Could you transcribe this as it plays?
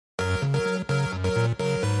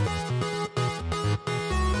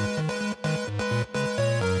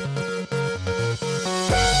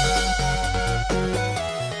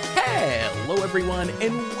everyone,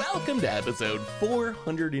 and welcome to episode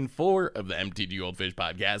 404 of the MTG Goldfish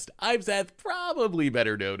podcast. I'm Seth, probably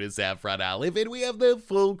better known as Saffron Olive, and we have the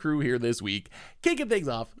full crew here this week, kicking things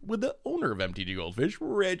off with the owner of MTG Goldfish,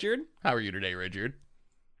 Richard. How are you today, Richard?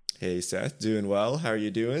 Hey, Seth. Doing well. How are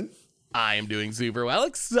you doing? I am doing super well.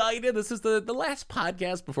 Excited. This is the last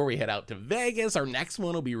podcast before we head out to Vegas. Our next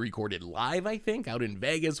one will be recorded live, I think, out in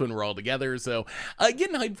Vegas when we're all together. So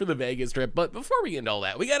getting hyped for the Vegas trip. But before we get into all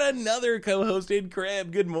that, we got another co-hosted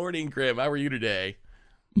Krim. Good morning, Krim. How are you today?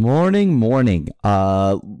 Morning.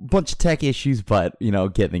 Bunch of tech issues, but,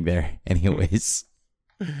 getting there anyways.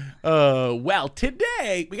 Well,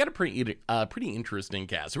 today we got a pretty interesting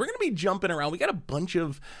cast. So we're going to be jumping around. We got a bunch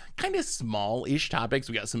of kind of small-ish topics.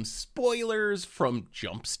 We got some spoilers from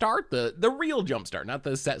Jumpstart, the real Jumpstart, not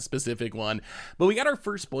the set-specific one. But we got our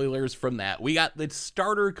first spoilers from that. We got the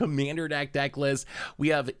starter Commander deck list. We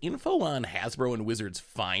have info on Hasbro and Wizards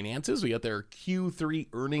finances. We got their Q3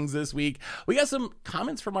 earnings this week. We got some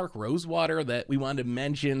comments from Mark Rosewater that we wanted to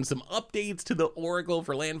mention, some updates to the Oracle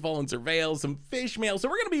for Landfall and Surveil, some fish mail.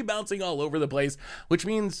 So we're going to be bouncing all over the place, which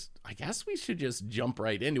means I guess we should just jump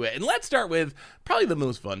right into it. And let's start with probably the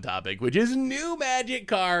most fun topic, which is new Magic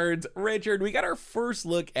cards. Richard, we got our first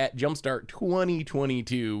look at Jumpstart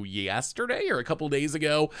 2022 yesterday or a couple days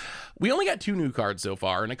ago. We only got 2 new cards so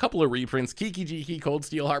far and a couple of reprints, Kiki Jiki, Cold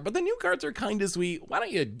Steel Heart, but the new cards are kind of sweet. Why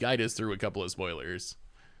don't you guide us through a couple of spoilers?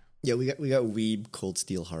 Yeah, we got Weeb Cold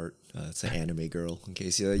Steel Heart. It's an anime girl, in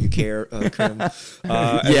case you care, Krim.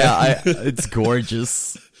 It's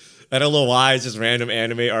gorgeous. I don't know why it's just random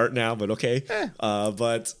anime art now, but okay.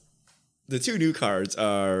 But the 2 new cards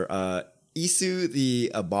are Isu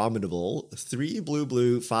the Abominable, 3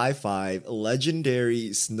 blue, 5/5,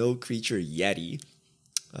 legendary snow creature Yeti.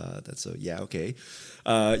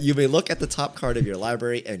 You may look at the top card of your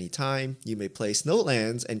library anytime. You may play snow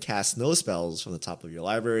lands and cast snow spells from the top of your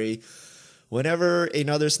library. Whenever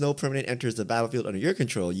another snow permanent enters the battlefield under your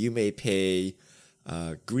control, you may pay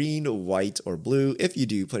green, white, or blue. If you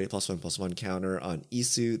do, put a +1/+1 counter on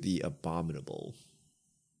Isu the Abominable.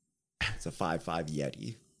 It's a 5/5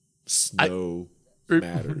 Yeti. Snow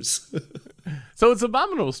matters. So it's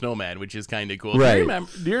Abominable Snowman, which is kind of cool. Right.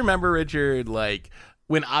 Do you remember, Richard, like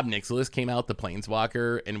when Ob Nixilis came out, the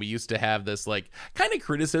Planeswalker, and we used to have this like kind of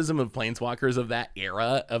criticism of Planeswalkers of that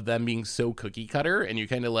era of them being so cookie cutter, and you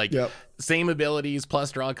kind of like same abilities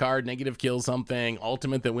plus draw a card, negative kill something,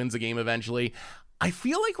 ultimate that wins the game eventually. I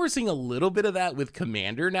feel like we're seeing a little bit of that with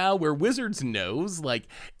Commander now, where Wizards knows, like,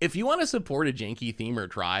 if you want to support a janky theme or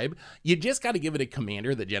tribe, you just got to give it a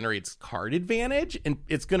commander that generates card advantage, and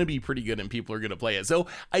it's going to be pretty good and people are going to play it. So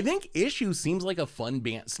I think Issue seems like a fun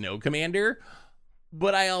Bant Snow commander,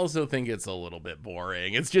 but I also think it's a little bit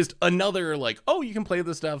boring. It's just another, like, oh, you can play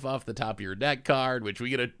the stuff off the top of your deck card, which we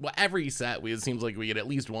get every set, it seems like we get at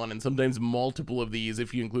least one, and sometimes multiple of these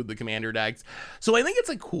if you include the commander decks. So I think it's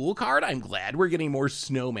a cool card. I'm glad we're getting more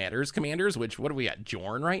Snow Matters commanders, which, what do we got?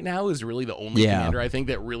 Jorn right now is really the only commander I think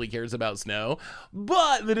that really cares about snow.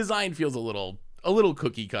 But the design feels a little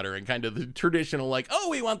cookie cutter and kind of the traditional, like, oh,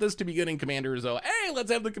 we want this to be good in commander, so hey,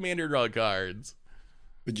 let's have the commander draw cards.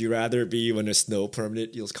 Would you rather be when a snow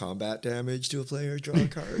permanent deals combat damage to a player, draw a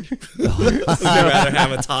card? Would you rather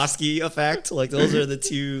have a Toski effect? Like, those are the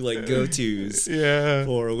 2 like go-tos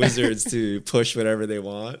for Wizards to push whatever they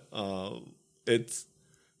want. Is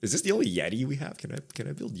this the only Yeti we have? Can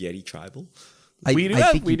I build Yeti Tribal? We do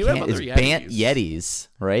have other Yetis. Bant Yetis,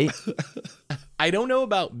 right? I don't know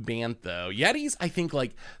about Bant, though. Yetis, I think,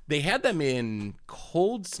 like, they had them in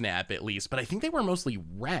Cold Snap, at least, but I think they were mostly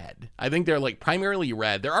red. I think they're, like, primarily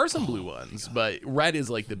red. There are some blue ones, but red is,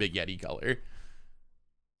 like, the big Yeti color.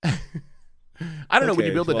 I don't know. Would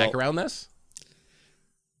you build a deck around this?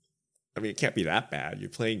 I mean, it can't be that bad. You're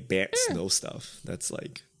playing Bant Snow stuff. That's,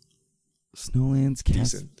 like, Snowlands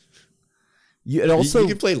cast. Decent. You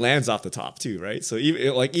can play lands off the top too, right? So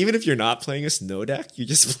even if you're not playing a snow deck, you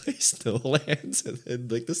just play snow lands, and then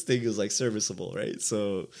like this thing is like serviceable, right?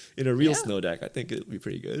 So in a real snow deck, I think it'd be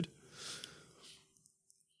pretty good.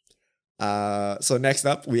 So next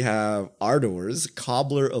up we have Ardor's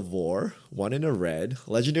Cobbler of War, 1 in a red,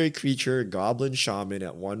 legendary creature, Goblin Shaman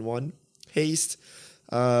at 1/1, haste.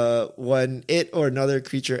 When it or another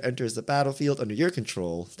creature enters the battlefield under your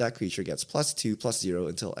control, that creature gets +2/+0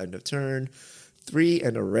 until end of turn. 3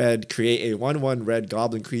 and a red, create a 1/1 red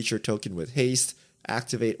goblin creature token with haste.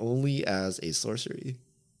 Activate only as a sorcery.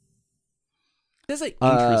 That's an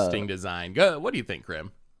interesting design. What do you think,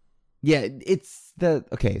 Krim? Yeah, it's so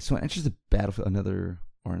it enters the battlefield, another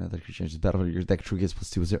creature enters the battlefield, your deck gets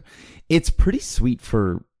 +2/+0. It's pretty sweet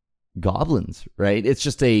for goblins, right? It's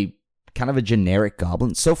just a kind of a generic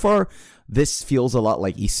goblin. So far, this feels a lot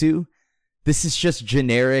like Isu. This is just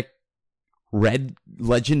generic red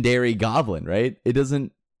legendary goblin, right? It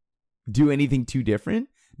doesn't do anything too different.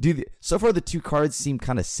 So far, the 2 cards seem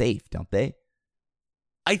kind of safe, don't they?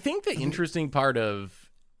 I think the interesting part of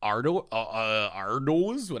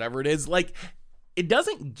Ardos, whatever it is, like, it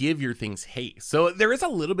doesn't give your things haste. So there is a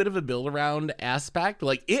little bit of a build around aspect.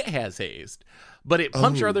 Like, it has haste, but it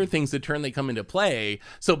pumps your other things the turn they come into play.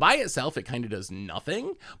 So by itself, it kind of does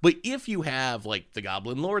nothing. But if you have, like, the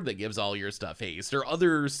Goblin Lord that gives all your stuff haste, or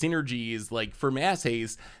other synergies, like, for mass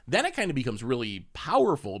haste, then it kind of becomes really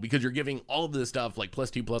powerful because you're giving all of this stuff, like,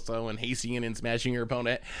 +2/+0 and hasting it and smashing your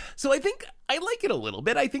opponent. So I think I like it a little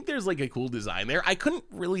bit. I think there's, like, a cool design there. I couldn't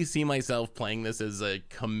really see myself playing this as a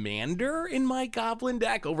commander in my Goblin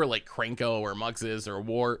deck over, like, Krenko or Muxus or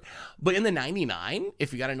Wart. But in the 99,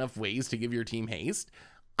 if you got enough ways to give your team haste,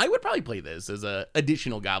 I would probably play this as a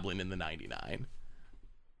additional Goblin in the 99.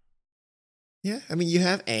 Yeah, I mean, you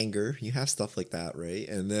have anger, you have stuff like that, right?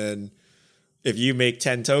 And then if you make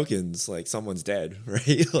 10 tokens, like, someone's dead,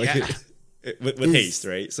 right? Like, yeah. with haste,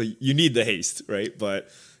 right? So you need the haste, right? But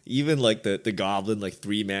even, like, the goblin, like,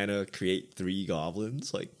 3 mana, create 3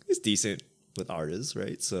 goblins, like, it's decent with Ardas,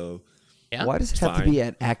 right? So yeah, why does it have to be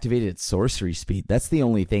at activated sorcery speed? That's the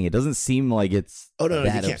only thing. It doesn't seem like it's. Oh no, you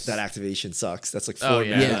can't. That activation sucks. That's like 4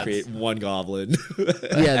 mana to create 1 goblin.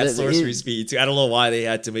 Yeah, at sorcery speed too. I don't know why they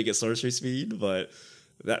had to make it sorcery speed, but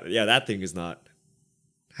that thing is not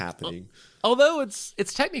happening. Although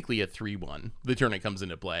it's technically a 3/1 the turn it comes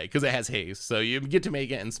into play because it has haste, so you get to make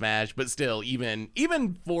it and smash. But still,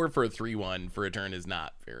 even 4 for a 3/1 for a turn is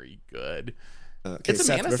not very good. Okay, it's a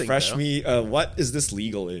Seth, mana refresh sink, me. What is this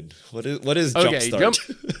legal in? What is okay,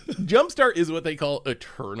 Jumpstart? Jumpstart is what they call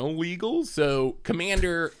eternal legal. So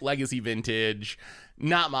Commander, Legacy, Vintage,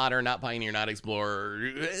 not Modern, not Pioneer, not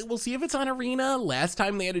Explorer. We'll see if it's on Arena. Last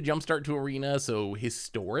time they had a Jumpstart to Arena, so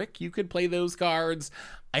Historic, you could play those cards.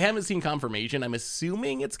 I haven't seen confirmation. I'm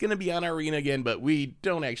assuming it's going to be on Arena again, but we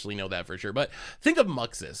don't actually know that for sure. But think of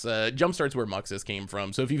Muxus. Jumpstart's where Muxus came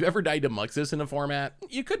from. So if you've ever died to Muxus in a format,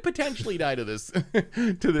 you could potentially die to this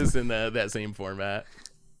in that same format.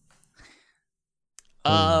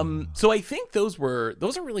 So I think those are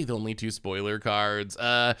really the only 2 spoiler cards.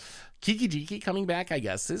 Kiki Jiki coming back, I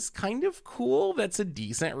guess, is kind of cool. That's a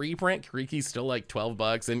decent reprint. Kriki's still like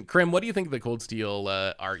 $12. And Krim, what do you think of the Cold Steel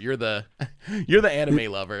art? You're the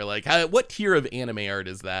anime lover. Like, what tier of anime art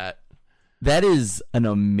is that? That is an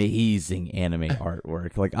amazing anime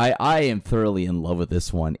artwork. Like, I am thoroughly in love with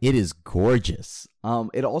this one. It is gorgeous.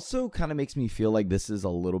 It also kind of makes me feel like this is a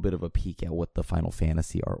little bit of a peek at what the Final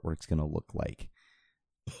Fantasy artwork's gonna look like.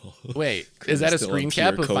 Wait, is that a screen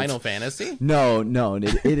cap of Final Fantasy? No,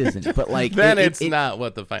 it isn't. But like, then it's not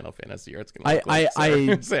what the Final Fantasy art's gonna look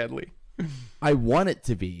like. Sadly, I want it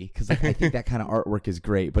to be because like, I think that kind of artwork is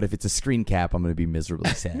great. But if it's a screen cap, I'm gonna be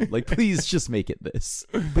miserably sad. Like, please just make it this.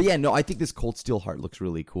 But yeah, no, I think this Cold Steel heart looks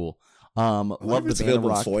really cool. Love the Banner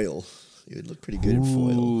Rock foil. It would look pretty good in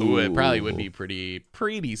foil. Ooh, it probably would be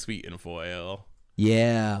pretty sweet in foil.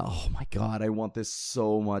 Yeah. Oh my god, I want this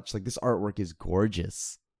so much. Like, this artwork is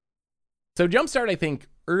gorgeous. So Jumpstart, I think,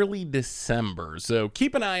 early December. So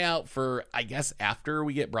keep an eye out for, I guess, after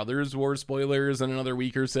we get Brothers War spoilers in another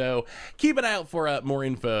week or so. Keep an eye out for more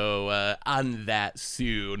info on that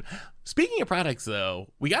soon. Speaking of products, though,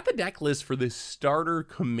 we got the deck list for the starter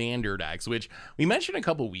commander decks, which we mentioned a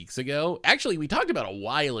couple weeks ago. Actually, we talked about a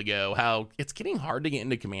while ago how it's getting hard to get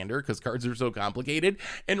into commander because cards are so complicated.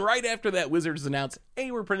 And right after that, Wizards announced, hey,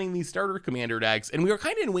 we're printing these starter commander decks. And we were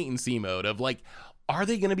kind of in wait and see mode of like, are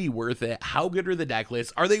they going to be worth it? How good are the deck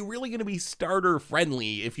lists? Are they really going to be starter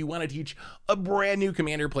friendly if you want to teach a brand new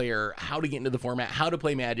commander player how to get into the format, how to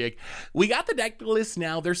play Magic? We got the deck lists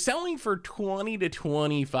now. They're selling for $20 to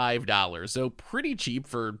 $25, so pretty cheap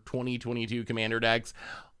for 2022 commander decks.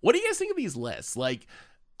 What do you guys think of these lists? Like,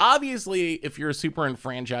 obviously, if you're a super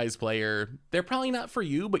enfranchised player, they're probably not for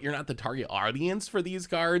you, but you're not the target audience for these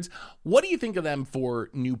cards. What do you think of them for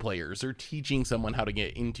new players or teaching someone how to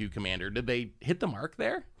get into Commander? Did they hit the mark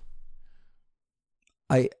there?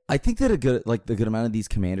 I think that the good amount of these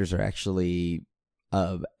commanders are actually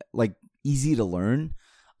like easy to learn.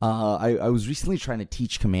 I was recently trying to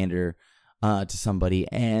teach Commander to somebody,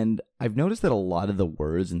 and I've noticed that a lot of the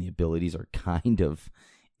words and the abilities are kind of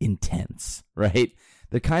intense, right?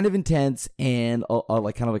 They're kind of intense and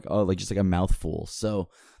just like a mouthful. So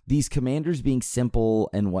these commanders being simple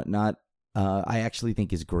and whatnot, I actually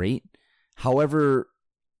think is great. However,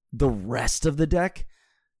 the rest of the deck,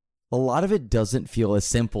 a lot of it doesn't feel as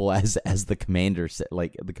simple as the commander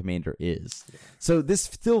the commander is. So this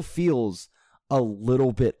still feels a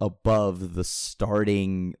little bit above the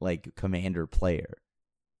starting like commander player.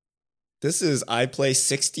 This is I play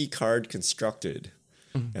 60 card constructed,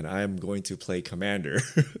 and I'm going to play commander.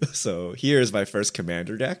 So here's my first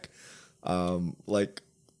commander deck. Like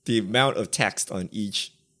the amount of text on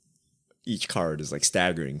each card is like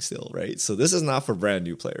staggering still, right? So this is not for brand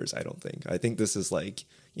new players, I don't think. I think this is like,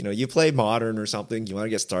 you know, you play modern or something, you want to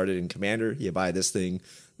get started in commander, you buy this thing,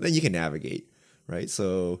 then you can navigate, right?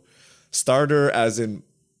 So starter as in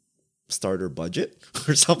starter budget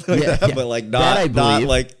or something like that, but like not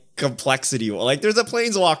like complexity. Like there's a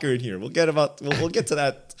planeswalker in here. We'll get to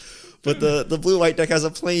that. But the blue white deck has a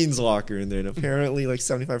planeswalker in there, and apparently like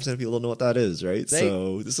 75% of people don't know what that is, right?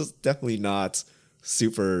 So this is definitely not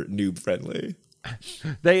super noob friendly.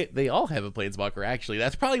 They all have a planeswalker, actually.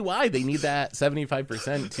 That's probably why they need that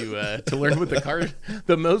 75% to learn what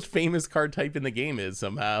the most famous card type in the game is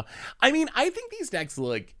somehow. I mean, I think these decks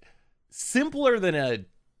look simpler than a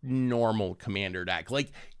normal commander deck.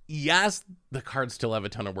 Like, yes, the cards still have a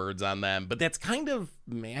ton of words on them, but that's kind of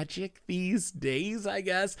magic these days, I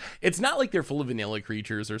guess. It's not like they're full of vanilla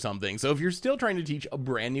creatures or something. So if you're still trying to teach a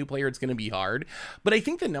brand new player, it's going to be hard. But I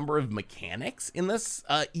think the number of mechanics in this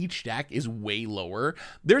each deck is way lower.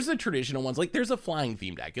 There's the traditional ones, like there's a flying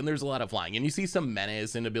theme deck, and there's a lot of flying, and you see some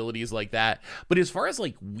menace and abilities like that. But as far as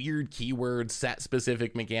like weird keywords, set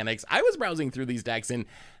specific mechanics, I was browsing through these decks and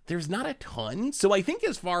there's not a ton. So I think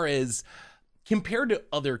as far as compared to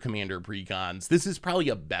other commander precons, this is probably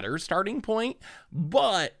a better starting point,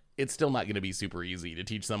 but it's still not going to be super easy to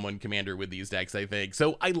teach someone commander with these decks, I think.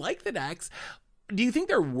 So I like the decks. Do you think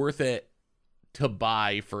they're worth it to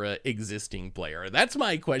buy for an existing player? That's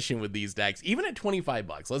my question with these decks. Even at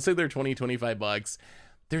 $25, let's say they're $25,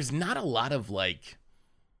 there's not a lot of like,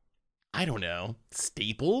 I don't know,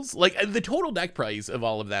 staples. Like the total deck price of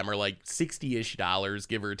all of them are like $60-ish,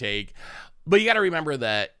 give or take. But you got to remember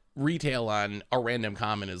that retail on a random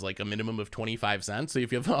common is like a minimum of 25 cents. So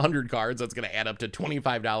if you have 100 cards, that's going to add up to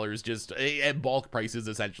 $25 just at bulk prices,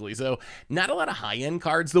 essentially. So not a lot of high-end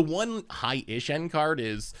cards. The one high-ish end card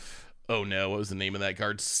is, oh no, what was the name of that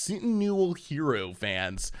card? Sentinel Hero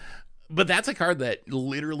Fans. But that's a card that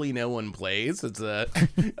literally no one plays. It's a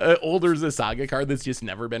older Zasaga card that's just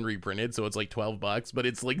never been reprinted. So it's like $12, but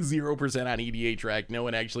it's like 0% on EDHREC. No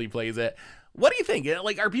one actually plays it. What do you think?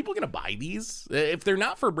 Like, are people going to buy these? If they're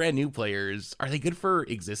not for brand new players, are they good for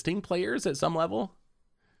existing players at some level?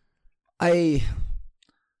 I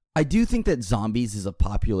do think that zombies is a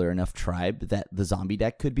popular enough tribe that the zombie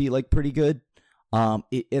deck could be like pretty good.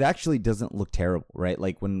 It actually doesn't look terrible, right?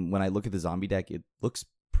 Like when I look at the zombie deck, it looks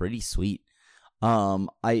pretty sweet.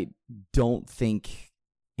 I don't think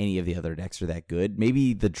any of the other decks are that good.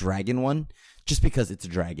 Maybe the dragon one, just because it's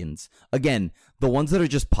dragons. Again, the ones that are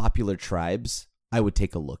just popular tribes, I would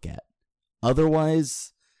take a look at.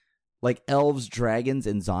 Otherwise, like elves, dragons,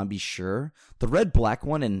 and zombies, sure. The red-black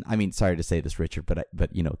one, and I mean, sorry to say this, Richard,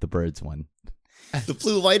 but you know, the birds one. The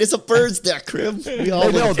blue-white is a birds deck, Krim. We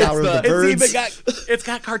all know the power of the birds. It's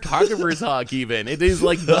got Cartographer's Hawk even. It is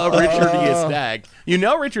like the Richardiest deck. You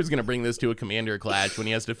know Richard's going to bring this to a commander clash when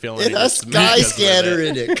he has to fill in. It has Sky Scanner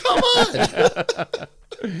in it. Come on.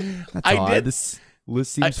 That's odd. This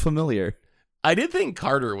list seems familiar. I did think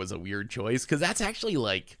Carter was a weird choice because that's actually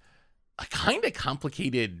like a kind of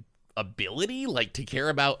complicated ability, like to care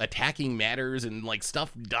about attacking matters and like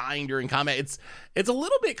stuff dying during combat. It's a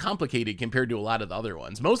little bit complicated compared to a lot of the other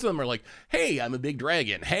ones. Most of them are like, hey, I'm a big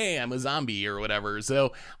dragon, hey, I'm a zombie or whatever.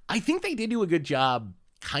 So I think they did do a good job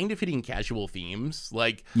kind of hitting casual themes.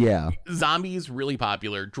 Like, yeah, zombies really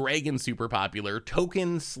popular, dragon super popular,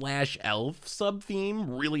 token/elf sub theme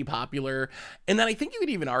really popular. And then I think you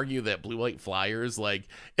could even argue that blue white flyers, like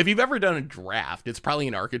if you've ever done a draft, it's probably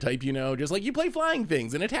an archetype, you know, just like you play flying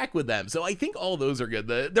things and attack with them. So I think all those are good.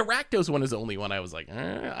 The Rakdos one is the only one I was like,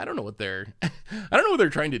 I don't know what they're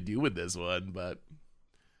trying to do with this one, but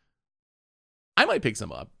I might pick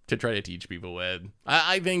some up to try to teach people with.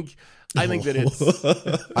 I think that it's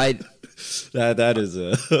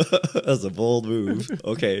that's a bold move.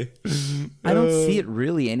 Okay. I don't see it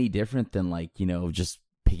really any different than like, you know, just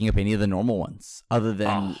picking up any of the normal ones other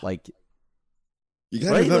than like, you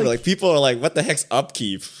gotta remember, like people are like, what the heck's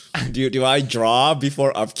upkeep? Do I draw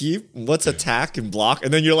before upkeep? What's attack and block?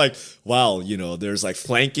 And then you're like, wow, you know, there's like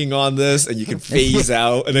flanking on this and you can phase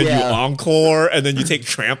out and then you encore and then you take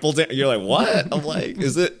trample down. You're like, what? I'm like,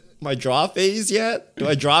 is it my draw phase yet? Do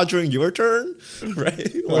I draw during your turn?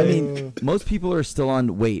 Right? Like, I mean, most people are still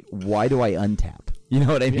on, wait, why do I untap? You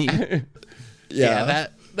know what I mean? Yeah,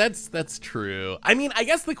 that's true. I mean, I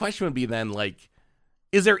guess the question would be then like,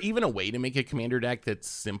 Is there even a way to make a commander deck that's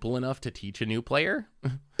simple enough to teach a new player?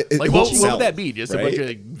 Like, what would that be? Just right? a bunch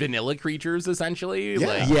of vanilla creatures, essentially?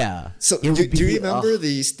 Yeah. Yeah. So do you remember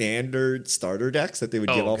the standard starter decks that they would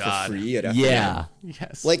give out for free at FNM? Yeah.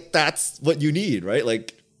 Yes. Like, that's what you need, right?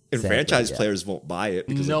 Like, and Exactly, franchise yeah. players won't buy it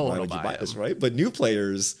because No like, one why will would you buy buy this, them. right? But new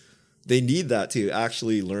players, they need that to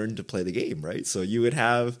actually learn to play the game, right? So you would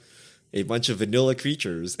have a bunch of vanilla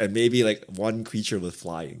creatures and maybe like one creature with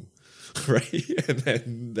flying, right? And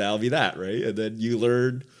then that'll be that, right? And then you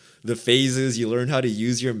learn the phases, you learn how to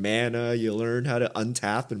use your mana, you learn how to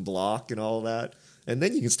untap and block and all that. And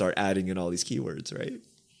then you can start adding in all these keywords, right?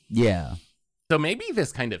 Yeah. So maybe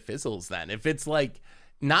this kind of fizzles then. If it's like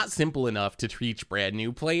not simple enough to teach brand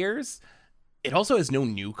new players, it also has no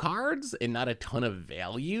new cards and not a ton of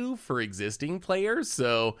value for existing players.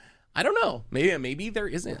 So I don't know. Maybe there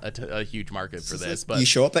isn't a huge market for this. But you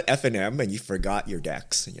show up at FNM and you forgot your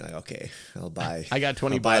decks, and you're like, okay, I'll buy. I got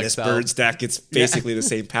 20 I'll buy this bucks. Birds deck. It's basically the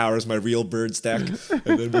same power as my real Birds deck, and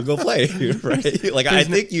then we'll go play. Right? Like, I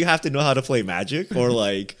think you have to know how to play Magic, or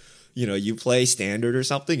like, you know, you play Standard or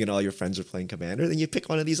something, and all your friends are playing Commander. Then you pick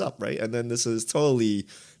one of these up, right? And then this is totally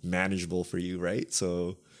manageable for you, right?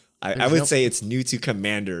 So I would say it's new to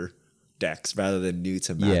Commander decks rather than new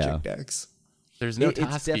to Magic decks. There's no It's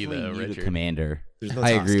Toski, definitely though, new to Richard. Commander. There's no I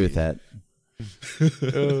agree Toski. with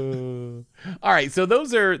that. All right, so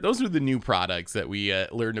those are the new products that we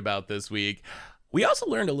learned about this week. We also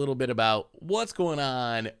learned a little bit about what's going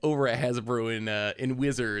on over at Hasbro in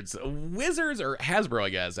Wizards. Wizards, or Hasbro, I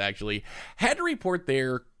guess, actually, had to report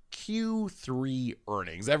their Q3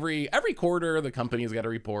 earnings. Every quarter, the company's got to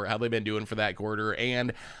report how they've been doing for that quarter,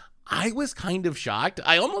 and I was kind of shocked.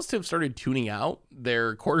 I almost have started tuning out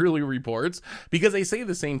their quarterly reports because they say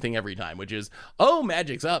the same thing every time, which is, oh,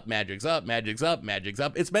 Magic's up, Magic's up, Magic's up, Magic's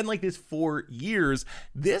up. It's been like this for years.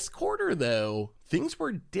 This quarter, though, things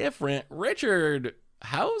were different. Richard,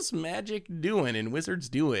 how's Magic doing and Wizards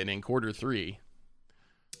doing in quarter 3?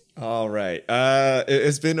 All right.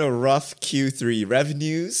 It's been a rough Q3.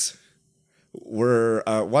 Revenues were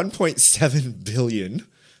 1.7 billion,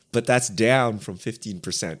 but that's down from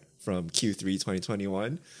 15% from Q3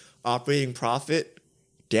 2021. Operating profit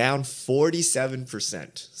down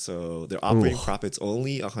 47%. So their operating profit's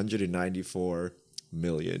only 194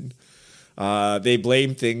 million. They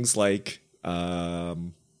blame things like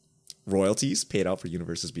royalties paid out for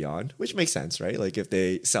Universes Beyond, which makes sense, right? Like, if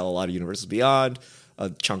they sell a lot of Universes Beyond,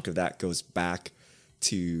 a chunk of that goes back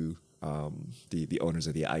to the owners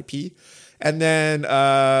of the IP. And then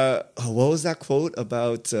what was that quote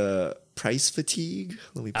about price fatigue?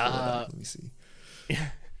 Let me pull it up. Let me see.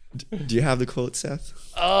 Do you have the quote, Seth?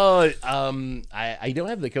 Oh, I don't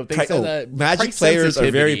have the code. They said, Magic price players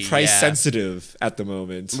are very sensitivity, price sensitive at the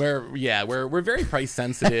moment. We're very price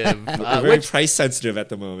sensitive. We're very price sensitive at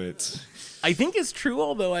the moment. I think is true,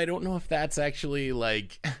 although I don't know if that's actually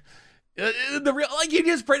like the real. Like, you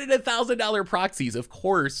just printed $1,000 proxies. Of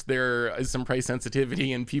course, there is some price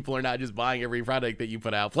sensitivity, and people are not just buying every product that you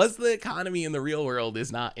put out. Plus, the economy in the real world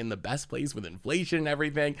is not in the best place with inflation and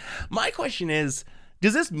everything. My question is,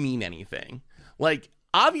 does this mean anything? Like,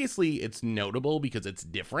 obviously, it's notable because it's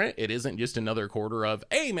different. It isn't just another quarter of,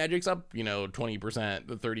 hey, Magic's up, 20%,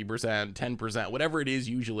 30%, 10%, whatever it is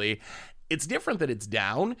usually. It's different that it's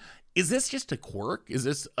down. Is this just a quirk? Is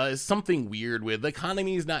this something weird with the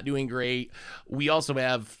economy's not doing great? We also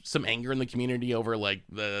have some anger in the community over like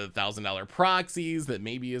the $1,000 proxies that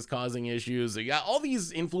maybe is causing issues. You got all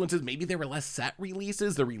these influences. Maybe there were less set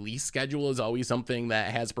releases. The release schedule is always something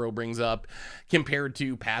that Hasbro brings up compared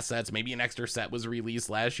to past sets. Maybe an extra set was released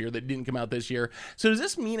last year that didn't come out this year. So does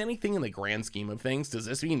this mean anything in the grand scheme of things? Does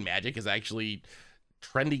this mean Magic is actually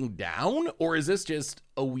trending down, or is this just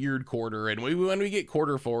a weird quarter, and when we get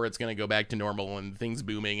quarter 4, it's going to go back to normal and things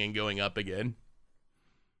booming and going up again?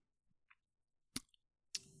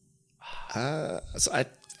 So I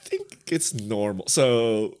think it's normal.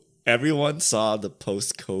 So everyone saw the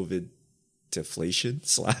post-COVID deflation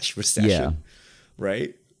 / recession,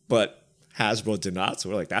 right? But Hasbro did not. So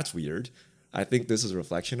we're like, that's weird. I think this is a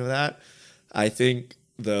reflection of that. I think,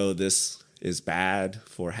 though, this is bad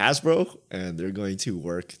for Hasbro, and they're going to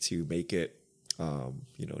work to make it,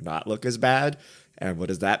 not look as bad. And what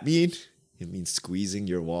does that mean? It means squeezing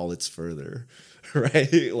your wallets further,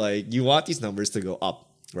 right? Like, you want these numbers to go up,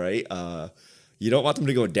 right? You don't want them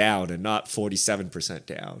to go down and not 47%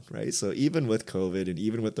 down, right? So even with COVID and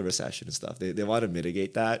even with the recession and stuff, they want to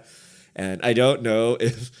mitigate that. And I don't know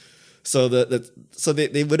if so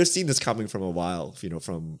they would have seen this coming from a while,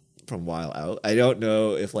 from while out. I don't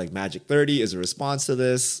know if like Magic 30 is a response to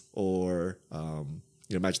this, or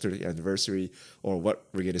Magic 30th anniversary or what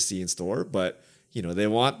we're going to see in store, but they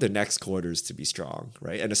want the next quarters to be strong,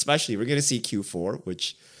 right? And especially we're going to see Q4,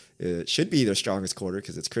 which should be their strongest quarter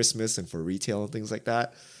because it's Christmas and for retail and things like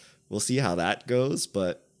that. We'll see how that goes,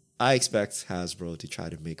 but I expect Hasbro to try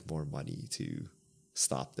to make more money to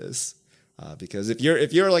stop this. Because if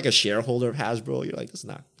you're like a shareholder of Hasbro, you're like,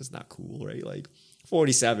 that's not cool, right? Like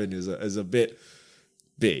 47 is a bit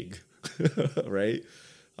big, right?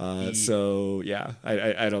 So yeah,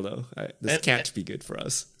 I don't know. This can't be good for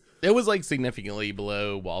us. It was like significantly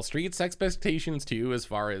below Wall Street's expectations too, as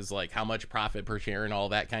far as like how much profit per share and all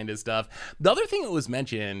that kind of stuff. The other thing that was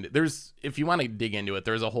mentioned, if you want to dig into it,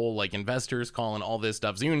 there's a whole like investors call and all this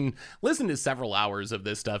stuff. So you can listen to several hours of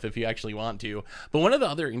this stuff if you actually want to. But one of the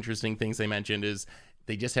other interesting things they mentioned is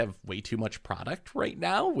they just have way too much product right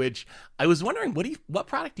now, which I was wondering, what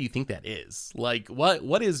product do you think that is? Like,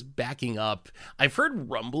 what is backing up? I've heard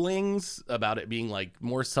rumblings about it being like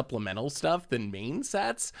more supplemental stuff than main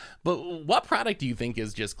sets, but what product do you think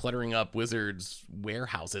is just cluttering up Wizards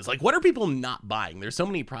warehouses? Like, what are people not buying? There's so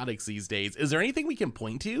many products these days. Is there anything we can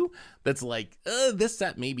point to that's like, this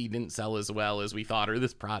set maybe didn't sell as well as we thought, or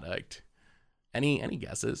this product? Any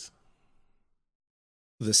guesses?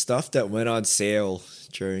 The stuff that went on sale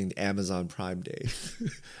during the Amazon Prime Day.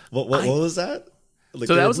 What was that? Like,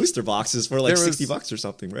 so that was booster boxes for like $60 or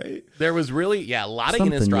something, right? There was really, a lot of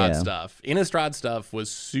Innistrad stuff. Innistrad stuff was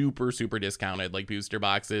super, super discounted, like booster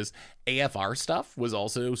boxes. AFR stuff was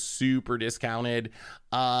also super discounted.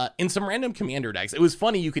 In some random commander decks, it was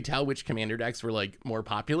funny. You could tell which commander decks were like more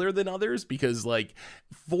popular than others because like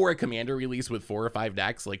for a commander release with 4 or 5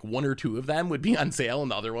 decks, like 1 or 2 of them would be on sale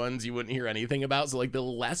and the other ones you wouldn't hear anything about. So like the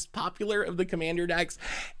less popular of the commander decks.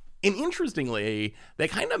 And interestingly,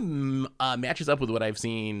 that kind of matches up with what I've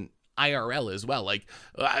seen IRL as well. Like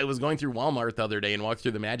I was going through Walmart the other day and walked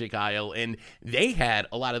through the Magic aisle, and they had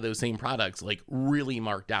a lot of those same products like really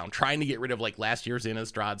marked down, trying to get rid of like last year's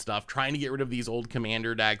Innistrad stuff, trying to get rid of these old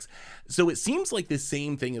commander decks. So it seems like the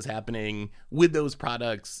same thing is happening with those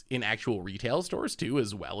products in actual retail stores too,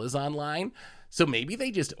 as well as online. So maybe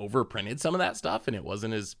they just overprinted some of that stuff and it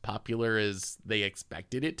wasn't as popular as they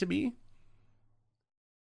expected it to be.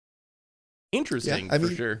 Interesting, for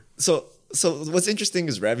sure. So what's interesting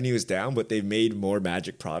is revenue is down, but they've made more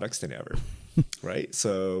Magic products than ever, right?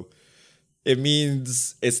 So it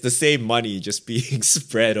means it's the same money just being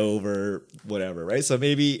spread over whatever, right? So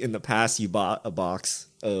maybe in the past you bought a box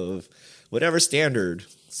of whatever standard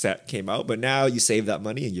set came out, but now you save that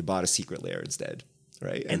money and you bought a Secret Lair instead,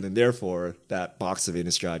 right? And then therefore that box of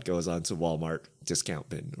Innistrad goes on to Walmart discount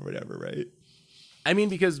bin or whatever, right? I mean,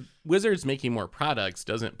 because Wizards making more products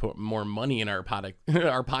doesn't put more money in our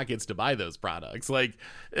pockets to buy those products. Like,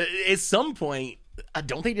 at some point,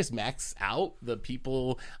 don't they just max out the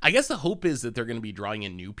people? I guess the hope is that they're going to be drawing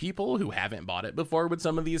in new people who haven't bought it before with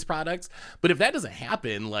some of these products. But if that doesn't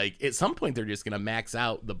happen, like, at some point, they're just going to max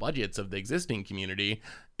out the budgets of the existing community.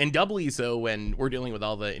 And doubly so when we're dealing with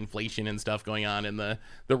all the inflation and stuff going on in the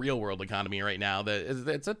real world economy right now, that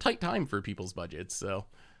it's a tight time for people's budgets. So...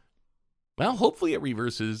 well, hopefully it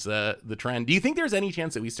reverses the trend. Do you think there's any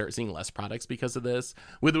chance that we start seeing less products because of this?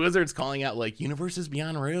 With Wizards calling out like Universes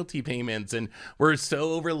Beyond royalty payments and we're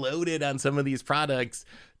so overloaded on some of these products,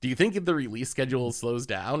 do you think if the release schedule slows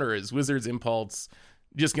down, or is Wizards Impulse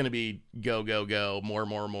just going to be go, go, go,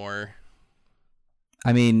 more?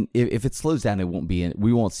 I mean, if it slows down,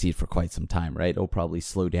 we won't see it for quite some time, right? It'll probably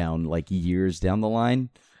slow down like years down the line.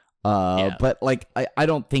 But like, I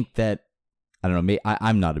don't think that, I don't know.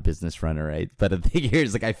 I'm not a business runner, right? But the thing here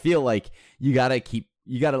is, like, I feel like you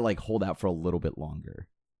gotta like hold out for a little bit longer.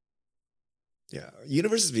 Yeah,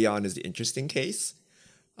 Universes Beyond is the interesting case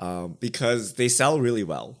because they sell really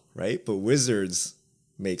well, right? But Wizards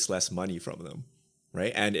makes less money from them,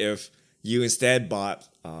 right? And if you instead bought,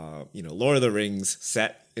 Lord of the Rings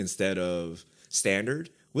set instead of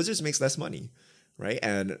standard, Wizards makes less money. Right.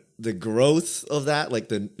 And the growth of that, like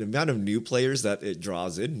the amount of new players that it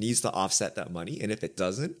draws in, needs to offset that money. And if it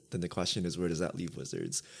doesn't, then the question is, where does that leave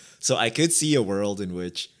Wizards? So I could see a world in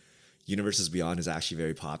which Universes Beyond is actually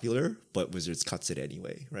very popular, but Wizards cuts it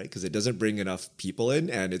anyway, right? Because it doesn't bring enough people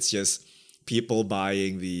in, and it's just people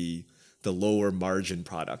buying the lower margin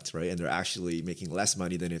product, right? And they're actually making less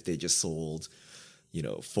money than if they just sold,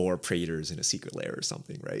 4 Praetors in a Secret Lair or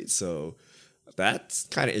something, right? So that's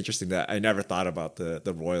kind of interesting that I never thought about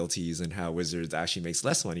the royalties and how Wizards actually makes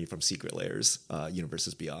less money from Secret Lairs,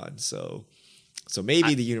 Universes Beyond. So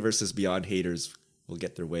maybe the Universes Beyond haters will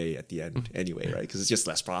get their way at the end anyway, right? Because it's just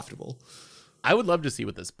less profitable. I would love to see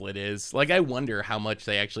what the split is. Like, I wonder how much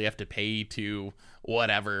they actually have to pay to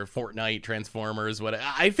whatever, Fortnite, Transformers, what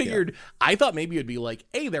I figured. I thought maybe it'd be like,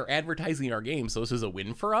 hey, they're advertising our game, so this is a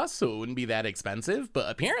win for us, so it wouldn't be that expensive. But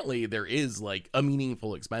apparently there is like a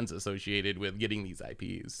meaningful expense associated with getting these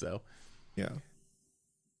IPs. So yeah.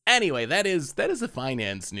 Anyway, that is the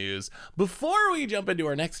finance news. Before we jump into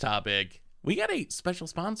our next topic, we got a special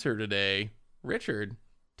sponsor today. Richard,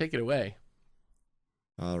 take it away.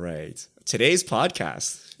 All right. Today's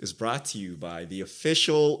podcast is brought to you by the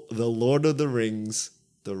official The Lord of the Rings,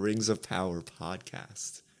 The Rings of Power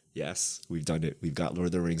podcast. Yes, we've done it. We've got Lord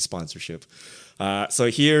of the Rings sponsorship.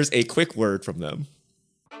 So here's a quick word from them.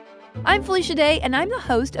 I'm Felicia Day, and I'm the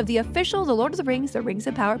host of the official The Lord of the Rings, The Rings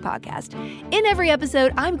of Power podcast. In every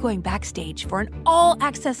episode, I'm going backstage for an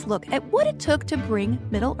all-access look at what it took to bring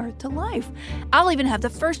Middle-earth to life. I'll even have the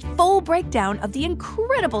first full breakdown of the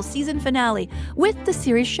incredible season finale with the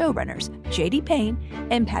series showrunners, J.D. Payne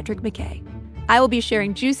and Patrick McKay. I will be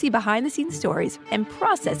sharing juicy behind-the-scenes stories and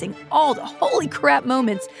processing all the holy crap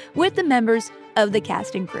moments with the members of the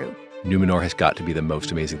cast and crew. Numenor has got to be the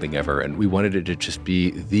most amazing thing ever, and we wanted it to just be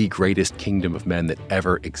the greatest kingdom of men that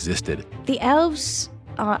ever existed. The elves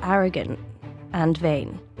are arrogant and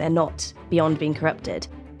vain. They're not beyond being corrupted.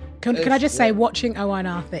 Can I just say, watching Owen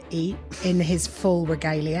Arthur eat in his full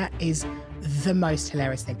regalia is the most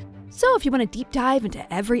hilarious thing. So if you want to deep dive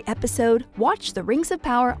into every episode, watch The Rings of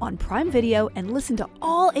Power on Prime Video and listen to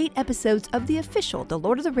all 8 episodes of the official The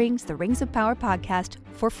Lord of the Rings, The Rings of Power podcast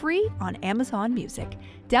for free on Amazon Music.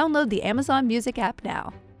 Download the Amazon Music app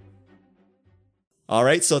now. All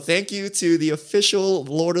right, so thank you to the official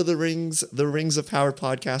Lord of the Rings of Power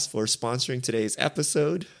podcast for sponsoring today's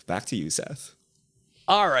episode. Back to you, Seth.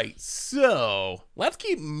 All right, so let's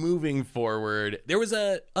keep moving forward. There was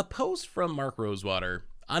a post from Mark Rosewater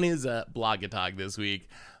on his Blogatalk this week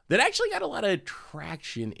that actually got a lot of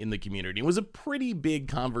traction in the community. It was a pretty big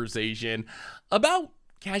conversation about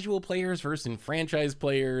casual players versus franchise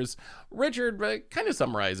players. Richard, kind of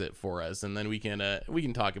summarize it for us, and then we can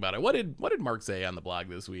talk about it. What did Mark say on the blog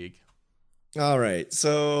this week? All right,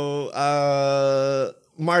 so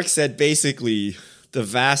Mark said basically the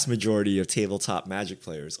vast majority of tabletop Magic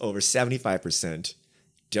players, over 75%,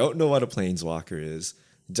 don't know what a Planeswalker is,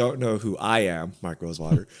 don't know who I am, Mark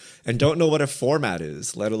Rosewater, and don't know what a format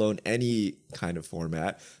is, let alone any kind of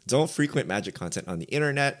format, don't frequent Magic content on the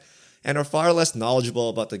internet, and are far less knowledgeable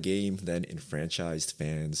about the game than enfranchised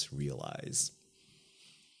fans realize.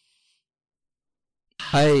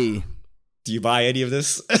 Hi. Do you buy any of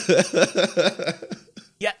this?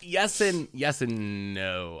 Yeah, yes and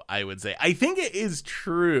no, I would say. I think it is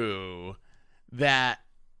true that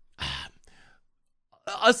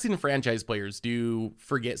us in franchise players do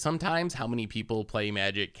forget sometimes how many people play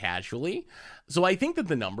Magic casually. So I think that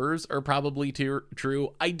the numbers are probably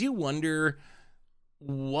true. I do wonder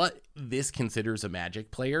what this considers a Magic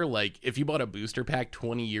player. Like, if you bought a booster pack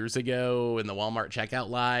 20 years ago in the Walmart checkout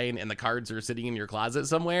line and the cards are sitting in your closet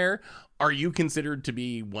somewhere, are you considered to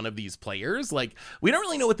be one of these players? Like, we don't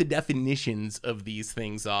really know what the definitions of these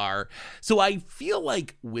things are. So I feel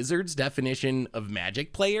like Wizards' definition of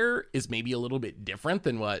Magic player is maybe a little bit different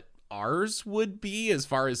than what ours would be, as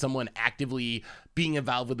far as someone actively being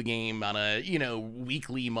involved with the game on a,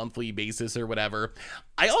 weekly, monthly basis or whatever.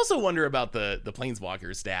 I also wonder about the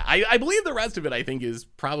Planeswalker stat. I believe the rest of it, I think, is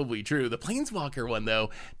probably true. The Planeswalker one,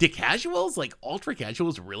 though, do casuals, like ultra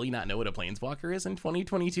casuals, really not know what a Planeswalker is in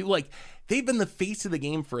 2022? Like, they've been the face of the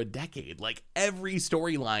game for a decade. Like, every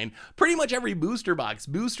storyline, pretty much every booster box,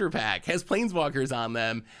 booster pack has Planeswalkers on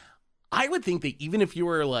them. I would think that even if you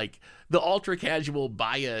were like the ultra casual,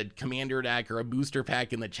 buy a commander deck or a booster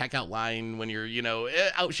pack in the checkout line when you're,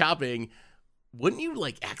 out shopping, wouldn't you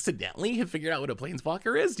like accidentally have figured out what a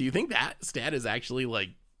Planeswalker is? Do you think that stat is actually like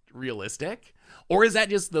realistic? Or is that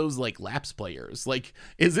just those like lapsed players? Like,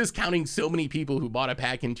 is this counting so many people who bought a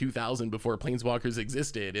pack in 2000 before Planeswalkers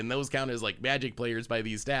existed, and those count as like Magic players by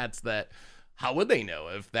these stats, that how would they know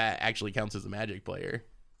if that actually counts as a Magic player?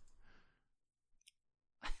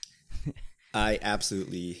 I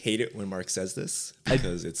absolutely hate it when Mark says this,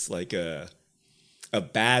 because it's like a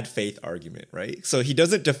bad faith argument, right? So he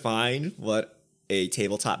doesn't define what a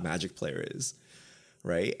tabletop Magic player is,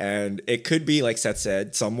 right? And it could be, like Seth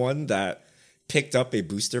said, someone that picked up a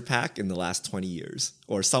booster pack in the last 20 years,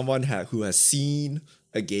 or someone who has seen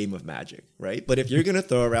a game of Magic, right? But if you're going to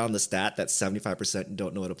throw around the stat that 75%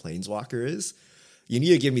 don't know what a Planeswalker is, you need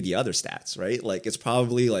to give me the other stats, right? Like, it's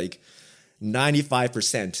probably like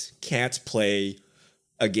 95% can't play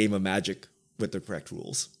a game of Magic with the correct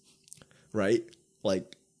rules, right?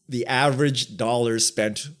 Like, the average dollars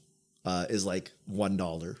spent is like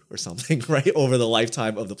 $1 or something, right? Over the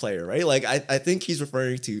lifetime of the player, right? Like I think he's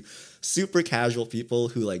referring to super casual people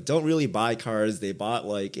who like don't really buy cards. They bought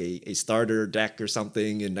like a starter deck or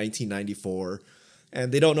something in 1994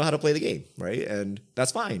 and they don't know how to play the game, right? And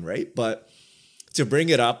that's fine, right? But to bring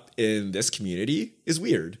it up in this community is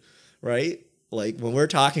weird, right? Like when we're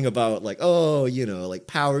talking about like, oh, you know, like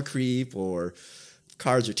power creep or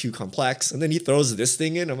cards are too complex, and then he throws this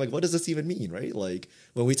thing in. I'm like, what does this even mean, right? Like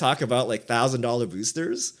when we talk about like $1,000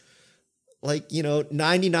 boosters, like, you know,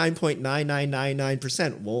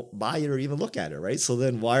 99.9999% won't buy it or even look at it, right? So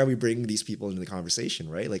then why are we bringing these people into the conversation,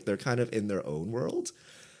 right? Like they're kind of in their own world.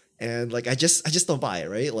 And like I just don't buy it,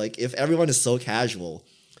 right? Like if everyone is so casual,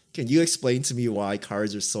 can you explain to me why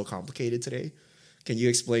cards are so complicated today? Can you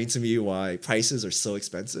explain to me why prices are so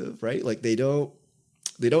expensive, right? Like they don't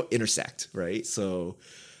intersect, right? So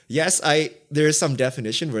yes, there's some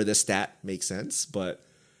definition where this stat makes sense, but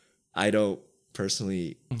I don't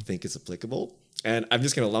personally think it's applicable. And I'm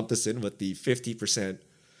just going to lump this in with the 50%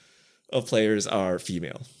 of players are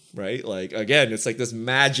female, right? Like, again, it's like this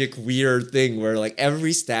magic weird thing where like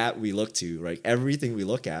every stat we look to, right? Everything we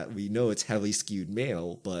look at, we know it's heavily skewed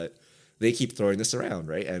male, but they keep throwing this around,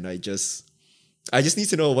 right? And I just need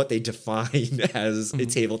to know what they define as a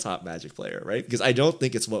tabletop Magic player, right? Because I don't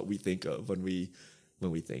think it's what we think of when we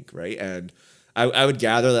think, right? And I would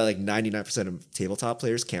gather that like 99% of tabletop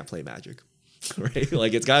players can't play Magic, right?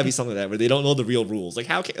 Like it's got to be something like that where they don't know the real rules. Like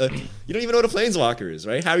how can you don't even know what a Planeswalker is,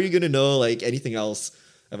 right? How are you going to know like anything else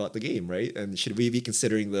about the game, right? And should we be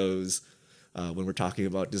considering those when we're talking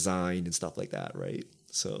about design and stuff like that, right?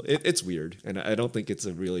 So it's weird, and I don't think it's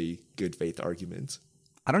a really good faith argument.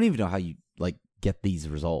 I don't even know how you like get these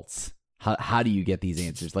results. How do you get these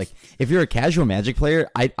answers? Like, if you're a casual Magic player,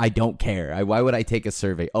 I don't care. Why would I take a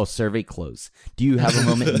survey? Oh, survey close. Do you have a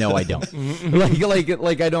moment? No, I don't.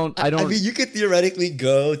 like I don't. I mean, you could theoretically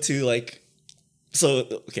go to like,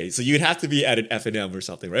 so you'd have to be at an FNM or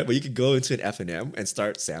something, right? But you could go into an FNM and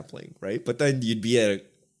start sampling, right? But then you'd be at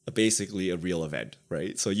basically a real event,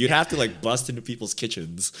 right? So you'd have to like bust into people's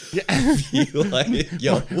kitchens. Yeah. Be like,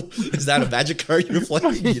 yo, is that a Magic card you're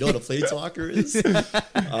playing? You know what a Planeswalker is?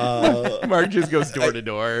 Mark just goes door to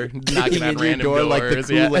door, knocking on random doors like the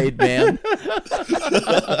Kool-Aid man.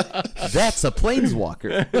 That's a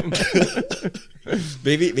Planeswalker.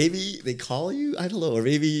 maybe they call you, I don't know, or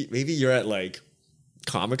maybe you're at like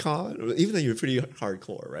Comic-Con, even though you're pretty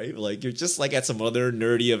hardcore, right? Like you're just like at some other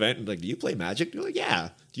nerdy event and like, do you play Magic? You're like, yeah.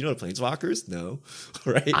 Do you know what Planeswalkers? No.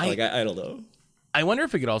 Right? I don't know. I wonder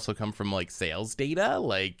if it could also come from like sales data.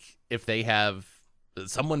 Like if they have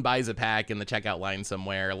someone buys a pack in the checkout line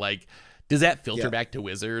somewhere, like does that filter back to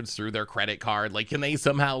Wizards through their credit card? Like can they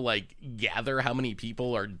somehow like gather how many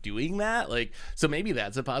people are doing that? Like, so maybe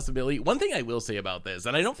that's a possibility. One thing I will say about this,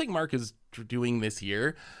 and I don't think Mark is doing this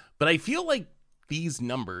here, but I feel like these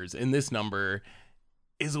numbers and this number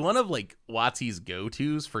is one of like WotC's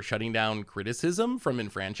go-tos for shutting down criticism from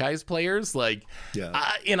enfranchised players. Like,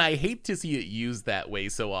 and I hate to see it used that way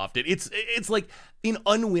so often. It's like an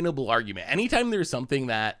unwinnable argument. Anytime there's something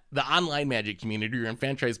that the online Magic community or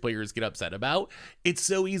enfranchised players get upset about, it's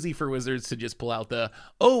so easy for Wizards to just pull out the,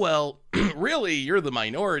 oh, well, really, you're the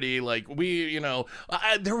minority. Like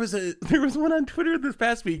there was one on Twitter this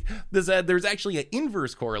past week that said there's actually an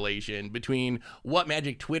inverse correlation between what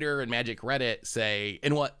Magic Twitter and Magic Reddit say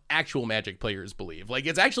and what actual Magic players believe. Like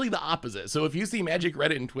it's actually the opposite. So if you see Magic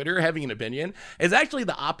Reddit and Twitter having an opinion, it's actually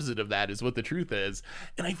the opposite of that is what the truth is.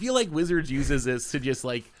 And I feel like Wizards uses this to just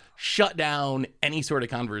like shut down any sort of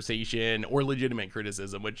conversation or legitimate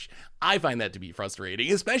criticism, which I find that to be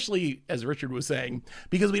frustrating, especially as Richard was saying,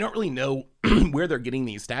 because we don't really know where they're getting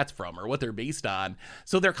these stats from or what they're based on.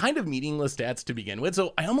 So they're kind of meaningless stats to begin with.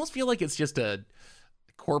 So I almost feel like it's just a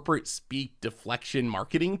corporate speak deflection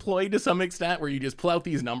marketing ploy to some extent, where you just pull out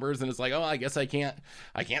these numbers and it's like, oh, I guess I can't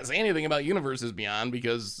say anything about Universes Beyond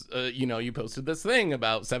because you posted this thing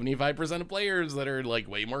about 75% of players that are like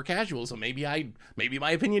way more casual, so maybe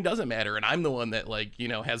my opinion doesn't matter and I'm the one that like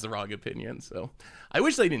has the wrong opinion. So I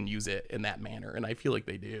wish they didn't use it in that manner, and I feel like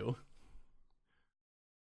they do.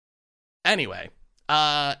 Anyway,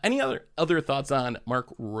 any other thoughts on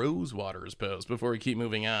Mark Rosewater's post before we keep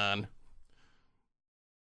moving on?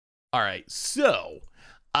 All right, so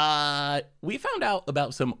we found out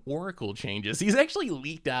about some Oracle changes. These actually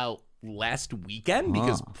leaked out last weekend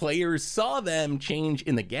because players saw them change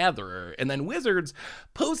in the Gatherer, and then Wizards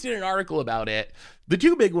posted an article about it. The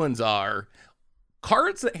two big ones are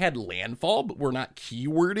cards that had landfall but were not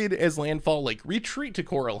keyworded as landfall, like Retreat to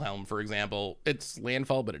Coralhelm, for example. It's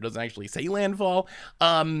landfall, but it doesn't actually say landfall.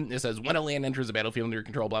 It says when a land enters the battlefield under your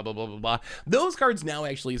control, blah, blah, blah, blah, blah. Those cards now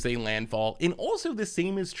actually say landfall. And also the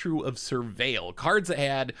same is true of Surveil. Cards that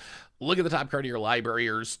had, look at the top card of your library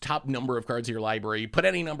or top number of cards in your library, put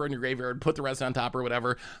any number in your graveyard, put the rest on top or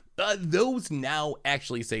whatever. Those now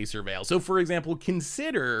actually say Surveil. So for example,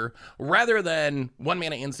 consider, rather than 1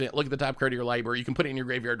 mana instant, look at the top card of your library, you can put it in your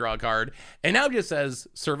graveyard, draw a card, and now it just says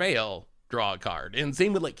Surveil, draw a card. And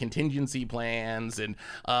same with like contingency plans, and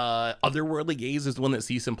Otherworldly Gaze is the one that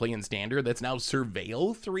sees some play in standard. That's now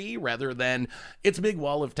Surveil 3 rather than it's a big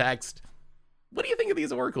wall of text. What do you think of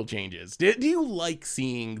these Oracle changes? Do you like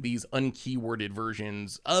seeing these unkeyworded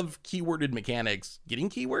versions of keyworded mechanics getting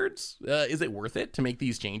keywords? Is it worth it to make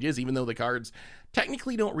these changes, even though the cards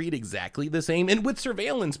technically don't read exactly the same? And with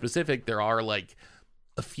Surveil in specific, there are like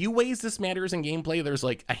a few ways this matters in gameplay. There's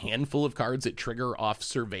like a handful of cards that trigger off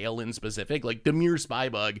Surveil in specific, like Dimir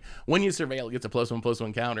Spybug. When you Surveil, it gets a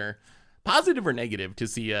 +1/+1 counter. Positive or negative to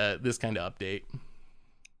see this kind of update?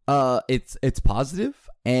 It's positive,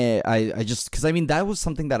 and I just, because I mean that was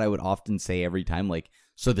something that I would often say every time, like,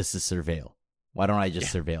 so this is Surveil. Why don't I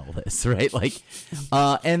just Surveil this, right? Like,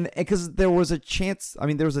 and because there was a chance, I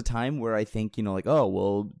mean, there was a time where I think, you know, like, oh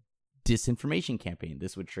well, disinformation campaign,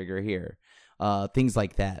 this would trigger here, things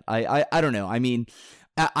like that. I don't know. I mean,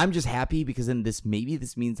 I'm just happy because then this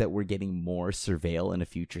means that we're getting more Surveil in a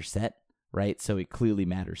future set, right? So it clearly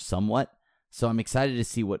matters somewhat. So I'm excited to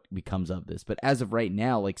see what becomes of this. But as of right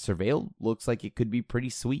now, like, Surveil looks like it could be pretty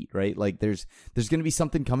sweet, right? Like there's going to be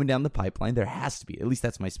something coming down the pipeline. There has to be. At least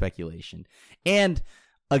that's my speculation. And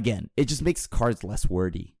again, it just makes cards less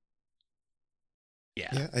wordy.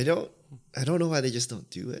 Yeah, I don't know why they just don't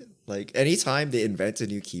do it. Like anytime they invent a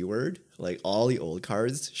new keyword, like all the old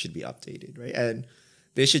cards should be updated, right? And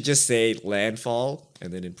they should just say landfall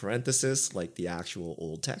and then in parenthesis like the actual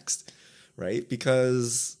old text, right?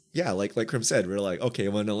 Because yeah, like Krim said, we're like, okay,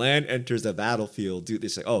 when a land enters the battlefield, dude, they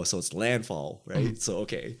say, oh, so it's landfall, right? Mm-hmm. So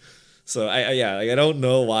okay, so I don't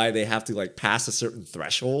know why they have to like pass a certain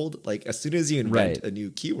threshold. Like as soon as you invent a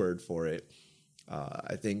new keyword for it,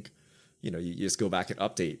 I think, you know, you just go back and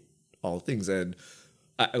update all things, and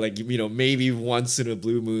like, you know, maybe once in a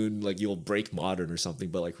blue moon, like you'll break modern or something,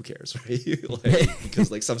 but like who cares, right? Like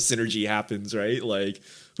because like some synergy happens, right? Like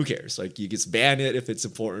who cares? Like you just ban it if it's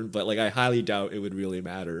important, but like I highly doubt it would really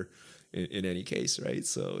matter in any case, right?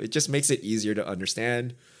 So it just makes it easier to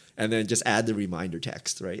understand, and then just add the reminder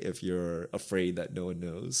text, right? If you're afraid that no one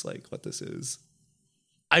knows like what this is.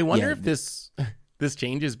 I wonder if this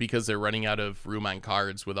changes because they're running out of room on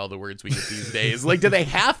cards with all the words we get these days. Like, do they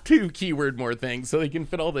have to keyword more things so they can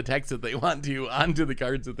fit all the text that they want to onto the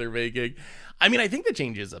cards that they're making? I mean, I think the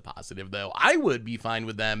change is a positive, though. I would be fine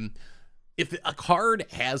with them if a card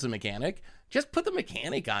has a mechanic. Just put the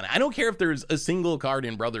mechanic on it. I don't care if there's a single card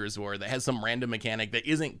in Brothers War that has some random mechanic that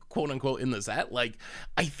isn't quote unquote in the set. Like,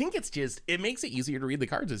 I think it makes it easier to read the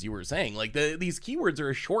cards, as you were saying. Like these keywords are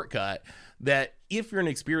a shortcut that if you're an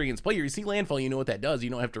experienced player, you see landfall, you know what that does. You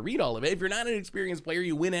don't have to read all of it. If you're not an experienced player,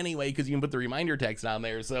 you win anyway because you can put the reminder text on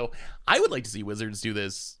there. So I would like to see Wizards do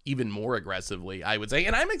this even more aggressively, I would say.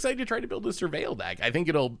 And I'm excited to try to build a Surveil deck. I think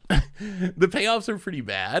the payoffs are pretty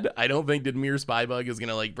bad. I don't think Dimir Spybug is going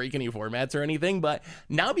to like break any formats or anything, but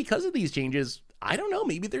now because of these changes, I don't know,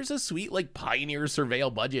 maybe there's a sweet like Pioneer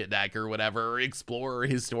Surveil budget deck or whatever, or Explorer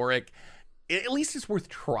Historic. At least it's worth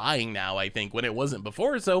trying now, I think, when it wasn't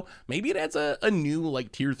before. So maybe it adds a new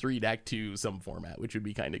like tier 3 deck to some format, which would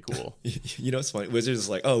be kind of cool. You know, it's funny. Wizards is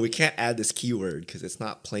like, oh, we can't add this keyword because it's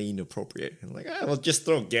not playing appropriate. And like, well, just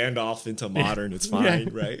throw Gandalf into modern. It's fine,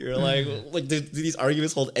 right? You're like, do these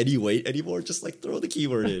arguments hold any weight anymore? Just like throw the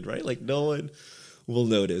keyword in, right? Like no one will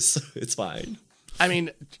notice. It's fine. I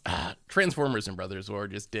mean, Transformers and Brothers War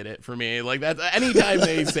just did it for me. Like that's anytime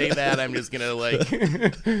they say that, I'm just gonna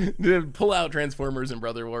like pull out Transformers and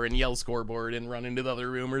Brother War and yell scoreboard and run into the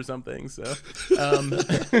other room or something. So, I'm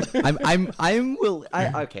the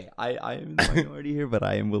minority here, but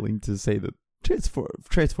I am willing to say that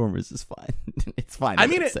Transformers is fine. It's fine. I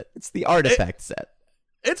mean, it's the artifact set.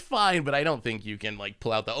 It's fine, but I don't think you can like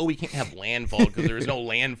pull out we can't have landfall because there's no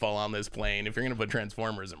landfall on this plane. If you're gonna put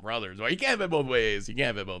Transformers and Brothers, well, you can't have it both ways. You can't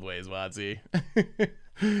have it both ways, Watsy.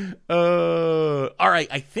 All right,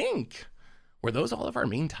 I think were those all of our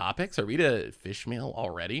main topics? Are we to Fishmail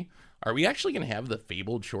already? Are we actually gonna have the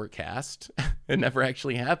fabled short cast? It never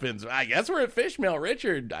actually happens. I guess we're at Fishmail,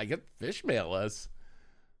 Richard. I get Fishmail us.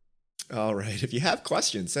 All right. If you have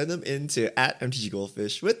questions, send them into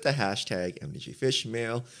 @MTGGoldfish with the hashtag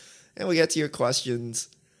MTGFishmail, and we'll get to your questions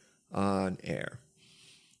on air.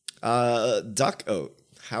 Duck Oat.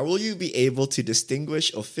 How will you be able to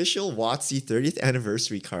distinguish official WotC 30th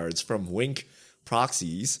anniversary cards from Wink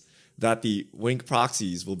proxies? That the Wink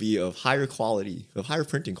proxies will be of higher quality, of higher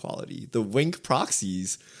printing quality. The Wink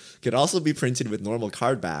proxies could also be printed with normal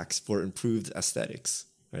card backs for improved aesthetics.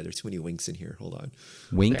 All right, there's too many winks in here. Hold on.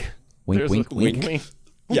 Wink, wink, wink, wink.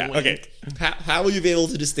 Yeah, okay. How will you be able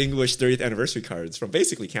to distinguish 30th anniversary cards from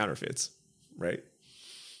basically counterfeits, right?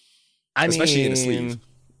 Especially in a sleeve.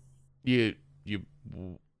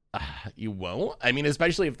 You won't. I mean,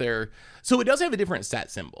 especially if they're... So it does have a different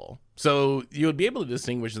set symbol. So you would be able to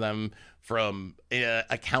distinguish them from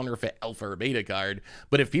a counterfeit alpha or beta card.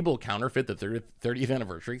 But if people counterfeit the 30th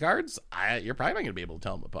anniversary cards, you're probably not going to be able to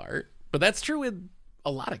tell them apart. But that's true with a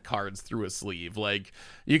lot of cards through a sleeve. Like,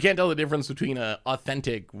 you can't tell the difference between a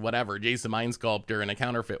authentic whatever Jason Mind Sculptor and a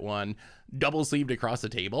counterfeit one double sleeved across the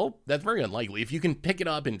table. That's very unlikely. If you can pick it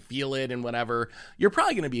up and feel it and whatever, you're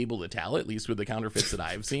probably going to be able to tell, at least with the counterfeits that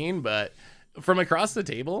I've seen. But from across the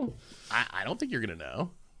table, I don't think you're going to know.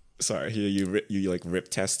 Sorry, you like rip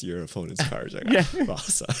test your opponent's cards. Yeah.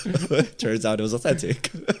 Awesome. Turns out it was authentic.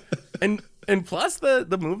 and plus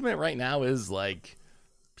the movement right now is like,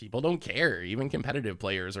 people don't care. Even competitive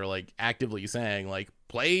players are like actively saying like,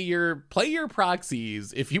 play your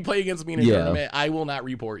proxies. If you play against me in a tournament, I will not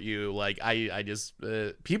report you. Like I just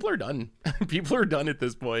people are done. People are done at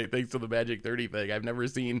this point thanks to the Magic 30 thing. I've never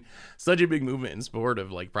seen such a big movement in sport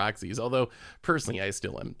of like proxies. Although personally, I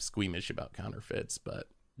still am squeamish about counterfeits, but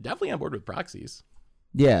definitely on board with proxies.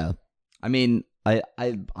 Yeah, I mean,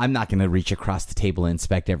 I'm not gonna reach across the table and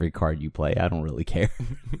inspect every card you play. I don't really care.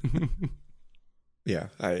 Yeah,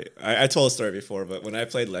 I told a story before, but when I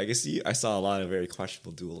played Legacy, I saw a lot of very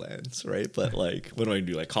questionable dual lands, right? But like, what do I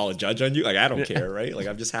do? Like, call a judge on you? Like, I don't care, right? Like,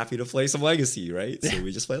 I'm just happy to play some Legacy, right? So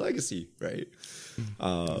we just play Legacy, right?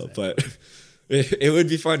 Exactly. But it would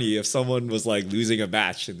be funny if someone was like losing a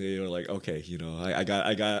match and they were like, okay, you know,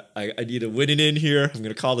 I need a winning in here. I'm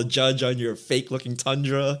gonna call the judge on your fake looking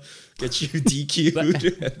Tundra, get you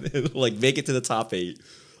DQ'd, and then, like make it to the top 8.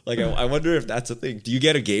 Like, I wonder if that's a thing. Do you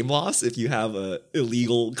get a game loss if you have a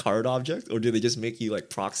illegal card object, or do they just make you like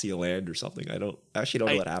proxy a land or something? I don't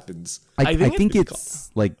know what happens. I think it's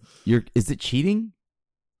like is it cheating?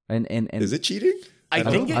 And is it cheating? I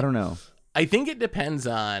don't know. I think it depends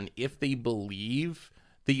on if they believe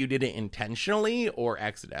that you did it intentionally or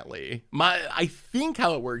accidentally. I think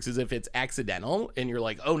how it works is if it's accidental and you're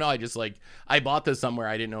like, oh no, I bought this somewhere,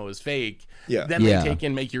 I didn't know it was fake. Yeah. Then they take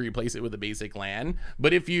and make you replace it with a basic land.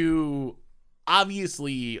 But if you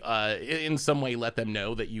obviously in some way let them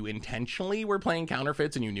know that you intentionally were playing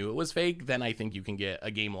counterfeits and you knew it was fake, then I think you can get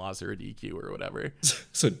a game loss or a DQ or whatever.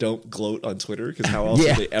 So don't gloat on Twitter, because how else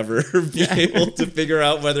would they ever be able to figure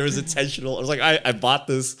out whether it was intentional? I was like, I bought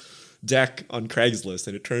this deck on Craigslist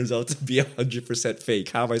and it turns out to be 100% fake.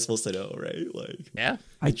 How am I supposed to know, right? Like, yeah,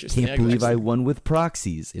 I can't believe I won with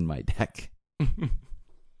proxies in my deck.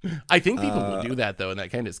 I think people will do that though, and that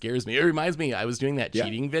kind of scares me. It reminds me, I was doing that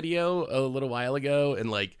cheating video a little while ago, and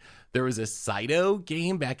like there was a Saito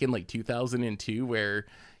game back in like 2002 where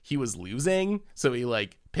he was losing, so he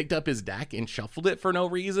like picked up his deck and shuffled it for no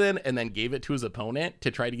reason and then gave it to his opponent to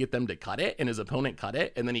try to get them to cut it, and his opponent cut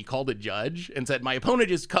it, and then he called a judge and said, my opponent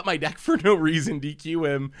just cut my deck for no reason, DQ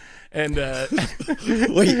him. And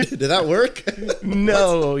wait, did that work?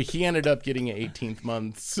 No, he ended up getting an 18th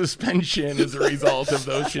month suspension as a result of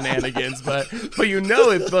those shenanigans. But you know,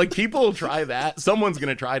 if like people try that, someone's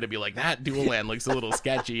gonna try to be like, that dual land looks a little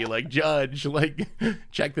sketchy, like, judge, like,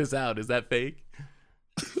 check this out, is that fake?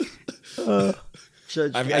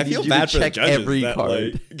 Judge, I mean, I feel bad for the judges that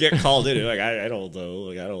like get called in. Like, I don't know.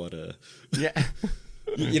 Like, I don't want to. Yeah.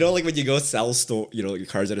 You know, like when you go sell your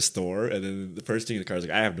cards at a store, and then the person in the card is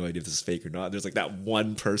like, I have no idea if this is fake or not. There's like that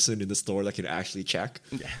one person in the store that can actually check.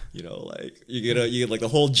 Yeah. You know, like you get like the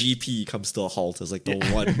whole GP comes to a halt as like the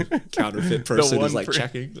one counterfeit person is like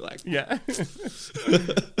checking. Like, yeah.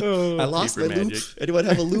 I lost my loop. Anyone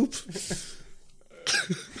have a loop?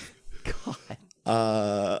 God.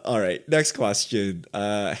 All right, next question.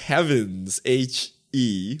 Heavens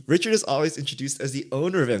HE. Richard is always introduced as the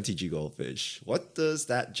owner of MTG Goldfish. What does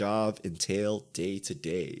that job entail day to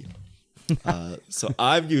day? So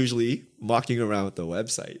I'm usually mucking around with the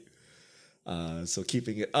website. So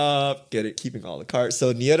keeping it up, keeping all the cards.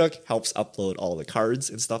 So Niedok helps upload all the cards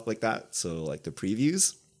and stuff like that. So like the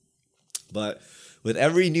previews. But with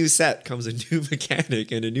every new set comes a new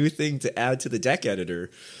mechanic and a new thing to add to the deck editor.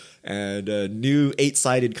 And new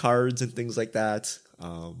 8-sided cards and things like that.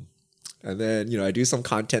 And then, you know, I do some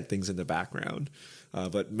content things in the background.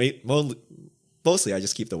 But mostly I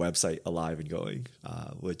just keep the website alive and going,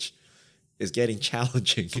 which is getting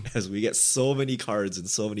challenging as we get so many cards and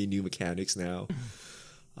so many new mechanics now.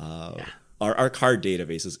 Our card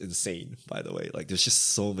database is insane, by the way. Like, there's just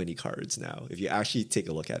so many cards now. If you actually take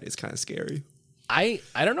a look at it, it's kind of scary. I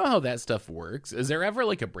don't know how that stuff works. Is there ever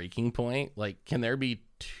like a breaking point? Like, can there be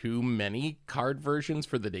too many card versions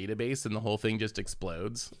for the database and the whole thing just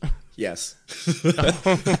explodes? Yes.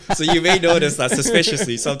 So you may notice that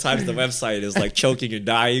suspiciously, sometimes the website is like choking and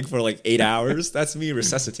dying for like 8 hours. That's me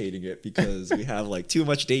resuscitating it because we have like too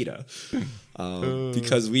much data.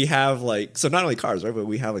 Because we have like, so not only cards, right, but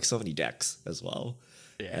we have like so many decks as well.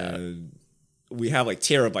 Yeah. And we have like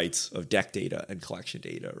terabytes of deck data and collection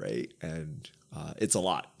data, right? And it's a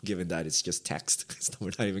lot given that it's just text. So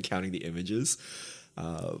we're not even counting the images.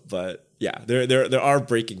 But yeah, there are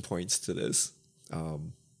breaking points to this.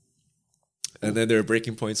 And then there are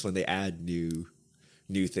breaking points when they add new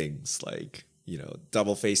things like, you know,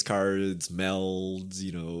 double face cards, melds,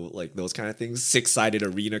 you know, like those kind of things. 6-sided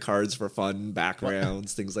arena cards for fun,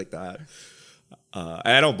 backgrounds, things like that. And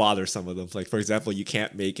I don't bother some of them. Like, for example, you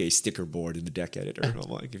can't make a sticker board in the deck editor. And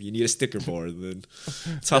I'm like, if you need a sticker board, then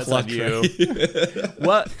tough luck. You. Right?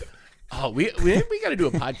 What? Oh, we got to do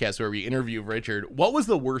a podcast where we interview Richard. What was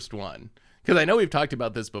the worst one? Because I know we've talked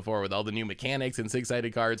about this before with all the new mechanics and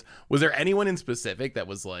 6-sided cards. Was there anyone in specific that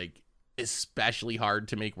was like especially hard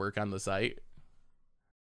to make work on the site?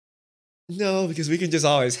 No, because we can just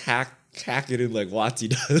always hack it in like Watsy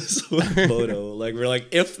does with Moto. Like, we're like,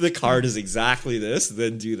 if the card is exactly this,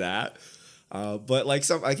 then do that. But like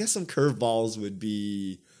I guess some curveballs would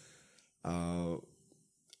be the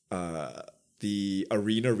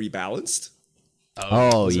arena rebalanced.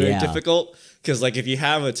 Oh, it's yeah. very difficult because like if you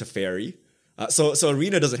have a Teferi, so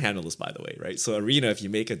Arena doesn't handle this, by the way, right? So Arena, if you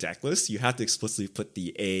make a deck list, you have to explicitly put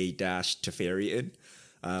the A-Teferi in.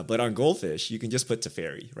 But on Goldfish, you can just put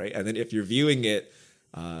Teferi, right? And then if you're viewing it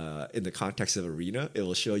in the context of Arena, it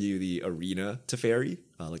will show you the Arena Teferi,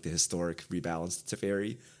 like the historic rebalanced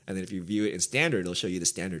Teferi. And then if you view it in Standard, it'll show you the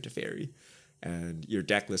Standard Teferi. And your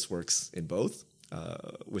deck list works in both,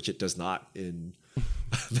 which it does not in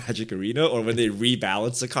Magic Arena. Or when they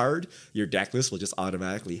rebalance a card, your deck list will just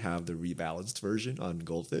automatically have the rebalanced version on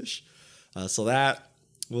Goldfish. So that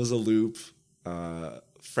was a loop.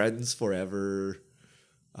 Friends Forever,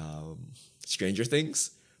 Stranger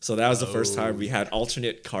Things. So that was the first time we had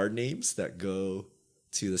alternate card names that go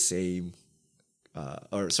to the same,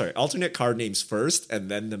 alternate card names first and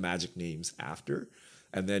then the Magic names after.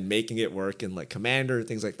 And then making it work in like Commander and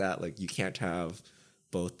things like that. Like, you can't have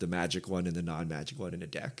both the Magic one and the non-Magic one in a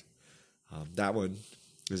deck. That one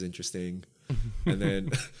was interesting. And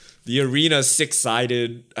then the Arena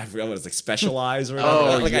 6-sided, I forgot what it was, like Specialized or whatever.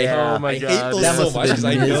 Oh, like, yeah. I Oh my hate God. those That so must much have because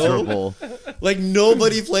I been know miserable. like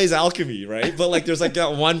nobody plays Alchemy, right? But like there's like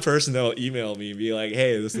that one person that will email me and be like,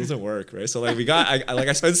 hey, this doesn't work, right? So like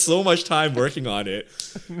I spent so much time working on it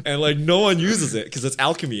and like no one uses it because it's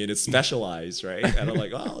Alchemy and it's Specialized, right? And I'm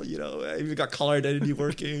like, oh, you know, I even got color identity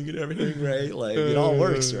working and everything, right? Like it all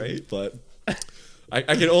works, right? But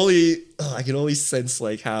I can only sense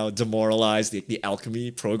like how demoralized the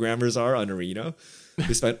Alchemy programmers are on Arena.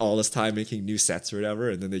 They spent all this time making new sets or whatever,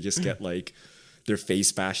 and then they just get like their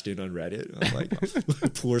face bashed in on Reddit. I'm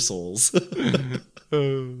like, poor souls.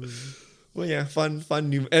 Well, yeah, fun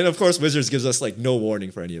new, and of course Wizards gives us like no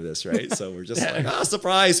warning for any of this, right? So we're just like,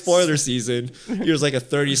 surprise, spoiler season. Here's like a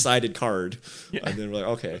 30-sided card, and then we're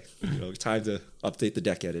like, okay, you know, time to update the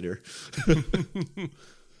deck editor.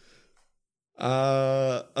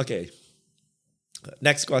 Okay.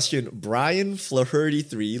 Next question. Brian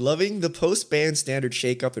Flaherty3, loving the post-ban standard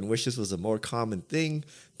shakeup and wishes was a more common thing.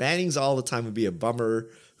 Bannings all the time would be a bummer.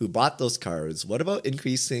 Who bought those cards? What about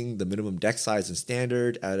increasing the minimum deck size in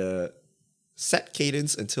standard at a set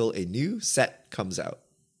cadence until a new set comes out?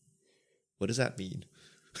 What does that mean?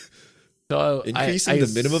 So Increasing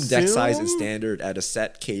the minimum deck size in standard at a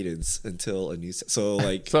set cadence until a new set. So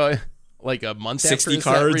like a month 60 after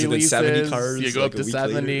cards set and then 70 cards, you go like up to a week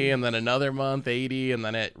 70 later. and then another month 80 and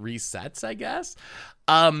then it resets, I guess.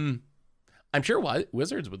 I'm sure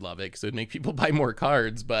Wizards would love it because it would make people buy more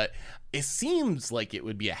cards, but it seems like it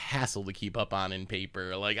would be a hassle to keep up on in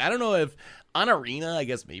paper. Like, I don't know if on Arena, I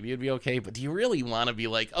guess maybe it'd be okay, but do you really want to be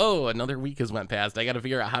like, oh, another week has went past, I got to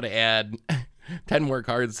figure out how to add 10 more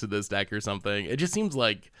cards to this deck or something? It just seems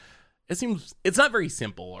like it's not very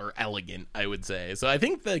simple or elegant, I would say. So I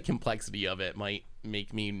think the complexity of it might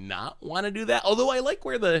make me not want to do that. Although I like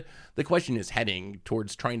where the question is heading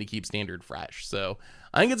towards trying to keep standard fresh. So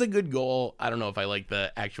I think it's a good goal. I don't know if I like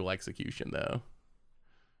the actual execution though.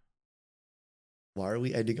 Why are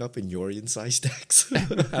we ending up in Yorion size decks?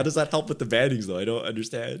 How does that help with the bannings though? I don't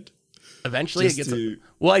understand. Eventually it gets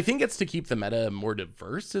well, I think it's to keep the meta more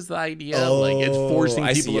diverse is the idea. Like it's forcing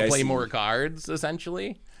people to play more cards,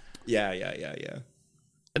 essentially. Yeah.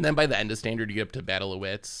 And then by the end of standard, you get up to Battle of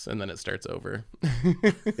Wits, and then it starts over.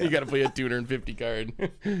 You got to play a 250 card.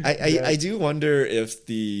 I do wonder if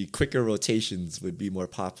the quicker rotations would be more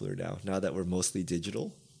popular now that we're mostly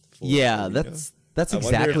digital. Yeah, that's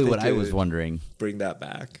exactly what I was wondering. Bring that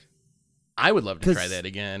back. I would love to try that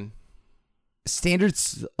again.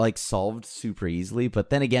 Standard's like solved super easily, but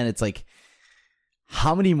then again, it's like,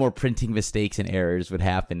 how many more printing mistakes and errors would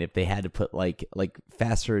happen if they had to put like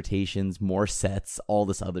faster rotations, more sets, all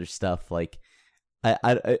this other stuff? Like,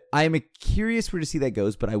 I'm curious where to see that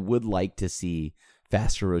goes, but I would like to see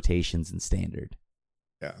faster rotations in standard.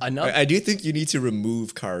 Yeah, I do think you need to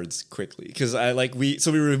remove cards quickly because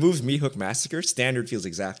we removed Meat Hook Massacre. Standard feels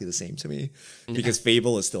exactly the same to me because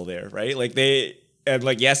Fable is still there, right?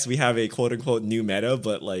 Yes, we have a quote unquote new meta,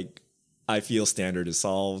 but like, I feel standard is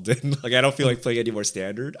solved, and like I don't feel like playing any more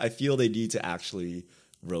standard. I feel they need to actually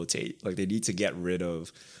rotate. Like they need to get rid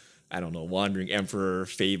of, I don't know, Wandering Emperor,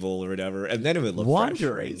 Fable, or whatever, and then it would look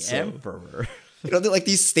Wandering fresh, right? Emperor. You know, they're like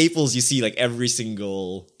these staples you see like every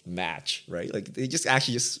single match, right? Like they just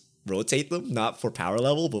rotate them, not for power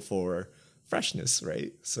level, but for freshness,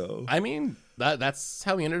 right? So I mean, that's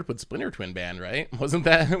how we ended up with Splinter Twin Band, right? Wasn't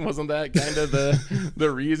that kind of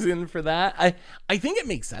the reason for that? I think it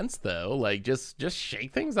makes sense though. Like just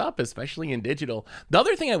shake things up, especially in digital. The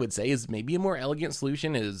other thing I would say is maybe a more elegant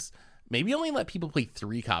solution is maybe only let people play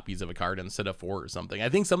 3 copies of a card instead of 4 or something. I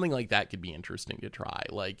think something like that could be interesting to try.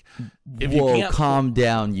 Like, if you can't calm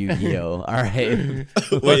down, Yu-Gi-Oh! All right.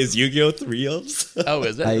 Wait, is Yu-Gi-Oh! 3 of? Oh,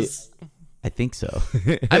 is it? I think so.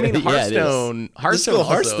 I mean, Hearthstone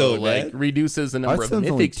also man. reduces the number of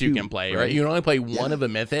mythics you can play, right? You can only play one of a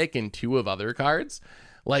mythic and 2 of other cards.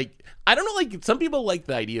 Like, I don't know, like, some people like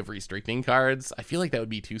the idea of restricting cards. I feel like that would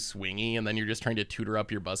be too swingy, and then you're just trying to tutor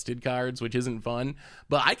up your busted cards, which isn't fun.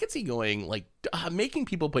 But I could see going, like, making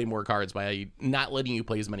people play more cards by not letting you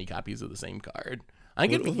play as many copies of the same card. I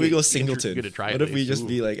think if we go singleton? Good to try. What if we just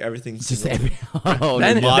be like everything's just then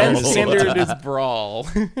standard is brawl.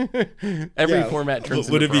 Every format turns.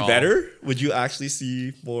 Would into it brawl. be better? Would you actually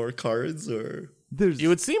see more cards, or you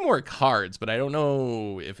would see more cards, but I don't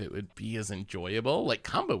know if it would be as enjoyable. Like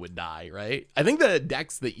combo would die, right? I think the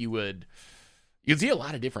decks that you'd see a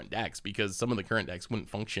lot of different decks because some of the current decks wouldn't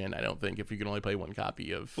function, I don't think, if you can only play one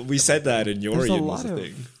copy of. We said that in Yorion was the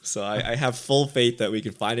thing. So I have full faith that we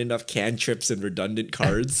can find enough cantrips and redundant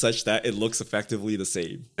cards such that it looks effectively the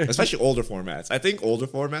same, especially older formats. I think older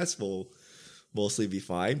formats will mostly be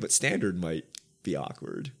fine, but standard might be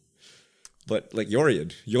awkward. But like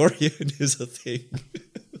Yorion is a thing.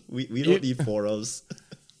 we don't need 4-ofs.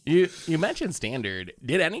 You mentioned standard.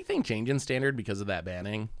 Did anything change in standard because of that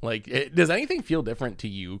banning? Like, does anything feel different to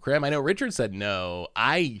you, Krim? I know Richard said no.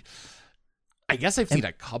 I guess I've seen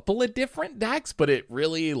a couple of different decks, but it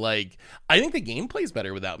really, like, I think the game plays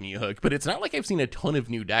better without Meat Hook, but it's not like I've seen a ton of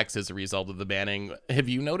new decks as a result of the banning. Have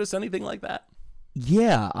you noticed anything like that?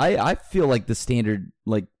 Yeah, I feel like the standard,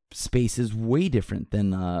 like, space is way different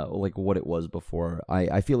than like what it was before.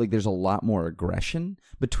 I feel like there's a lot more aggression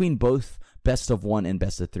between both best of 1 and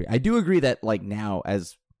best of 3. I do agree that like now,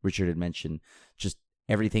 as Richard had mentioned, just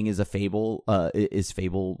everything is fable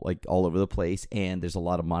like all over the place, and there's a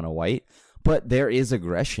lot of mono white, but there is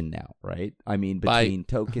aggression now, right? I mean, between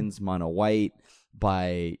tokens, mono white,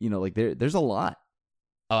 by like there's a lot.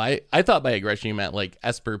 Oh, I thought by aggression you meant like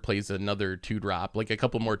Esper plays another 2-drop, like a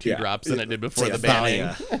couple more 2-drops than it did before the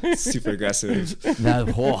banning. Super aggressive.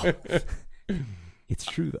 It's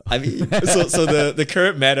true though. I mean, so the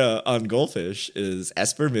current meta on Goldfish is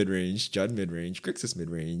Esper midrange, Jund midrange, Grixis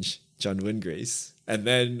midrange, Jund Windgrace, and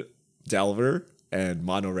then Delver and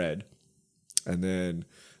Mono Red, and then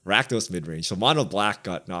Rakdos midrange. So Mono Black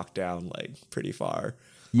got knocked down like pretty far.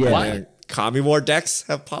 Yeah. And Kami War decks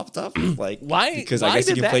have popped up. Like why? Because why I guess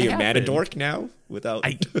you did can play that your happen? Mana Dork now without.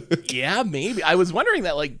 Yeah, maybe. I was wondering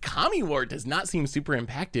that, like, Kami War does not seem super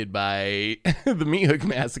impacted by the Meat Hook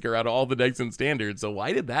Massacre out of all the decks in Standard. So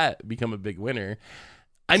why did that become a big winner?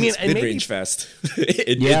 I mean, it's mid-range fest.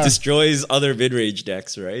 It destroys other mid-range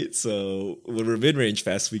decks, right? So when we're mid-range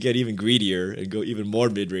fest, we get even greedier and go even more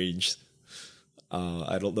mid-range.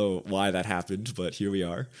 I don't know why that happened, but here we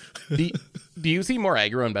are. Do you see more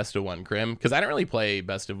aggro in Best of 1, Krim? Because I don't really play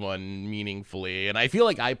Best of 1 meaningfully, and I feel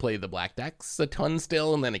like I play the black decks a ton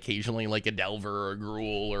still, and then occasionally like a Delver or a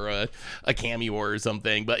Gruul or a Kami War or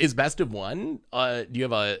something. But is Best of 1, do you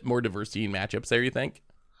have a more diversity in matchups there, you think?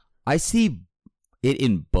 I see it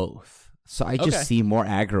in both. So I just see more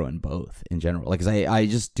aggro in both in general. Like, 'cause I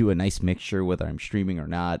just do a nice mixture whether I'm streaming or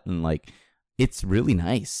not, and like it's really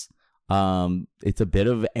nice. It's a bit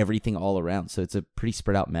of everything all around, so it's a pretty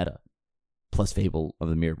spread out meta. Plus Fable of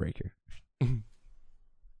the Mirror Breaker.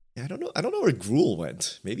 Yeah, I don't know where Gruul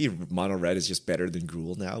went. Maybe Mono Red is just better than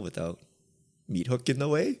Gruul now without Meat Hook in the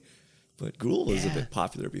way. But Gruul was a bit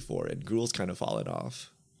popular before, and Gruul's kind of fallen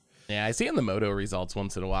off. Yeah, I see in the Moto results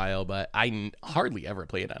once in a while, but I hardly ever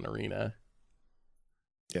play it on Arena.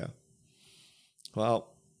 Yeah.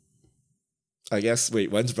 Well, I guess,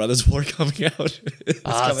 when's Brothers War coming out? It's coming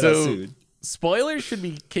out soon. Spoilers should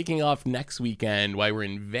be kicking off next weekend while we're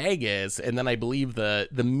in Vegas, and then I believe the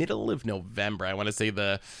middle of November. I want to say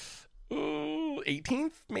the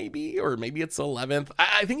 18th, maybe, or maybe it's 11th.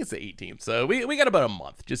 I think it's the 18th. So we got about a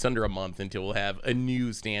month, just under a month, until we'll have a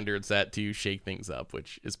new standard set to shake things up,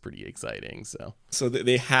 which is pretty exciting. So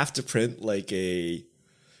they have to print like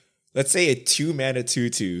let's say a 2-mana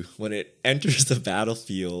 2/2 when it enters the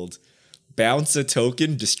battlefield, bounce a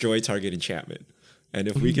token, destroy target enchantment. And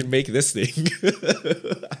if we can make this thing,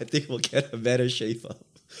 I think we'll get a meta shape up.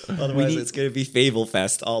 Otherwise, it's going to be Fable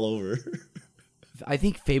Fest all over. I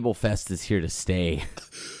think Fable Fest is here to stay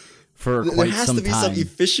for quite some time. There has to be some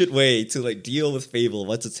efficient way to like deal with Fable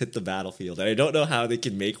once it's hit the battlefield. And I don't know how they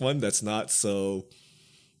can make one that's not so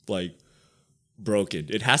like broken.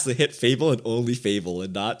 It has to hit Fable and only Fable,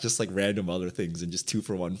 and not just like random other things and just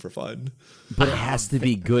 2-for-1 for fun. But it has to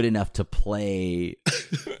be good enough to play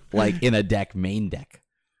like in a main deck.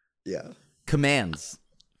 Yeah. Commands.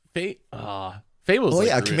 Fable's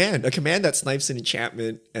a command that snipes an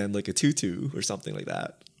enchantment and like a 2/2 or something like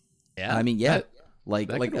that. Yeah. I mean, yeah.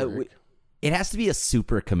 It has to be a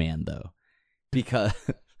super command though, because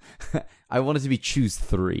I want it to be choose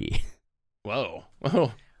 3. Whoa.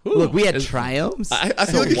 Look, we had Triomes. I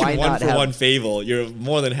feel like if you 1-for-1 Fable, you're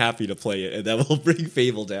more than happy to play it, and that will bring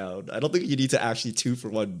Fable down. I don't think you need to actually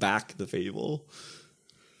 2-for-1 back the Fable.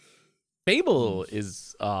 Fable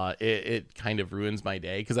is it kind of ruins my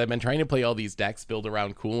day because I've been trying to play all these decks built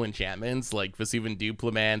around cool enchantments like Vesuvian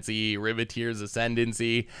Duplimancy, Riveteer's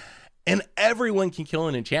Ascendancy, and everyone can kill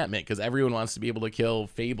an enchantment because everyone wants to be able to kill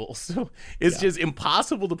Fable. So it's just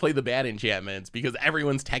impossible to play the bad enchantments because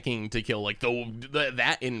everyone's teching to kill like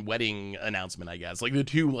that in Wedding Announcement, I guess, like the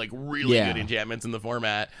two like really good enchantments in the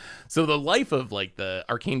format. So the life of like the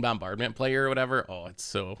Arcane Bombardment player or whatever,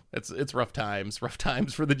 it's rough times for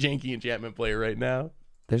the janky enchantment player right now.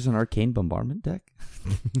 There's an Arcane Bombardment deck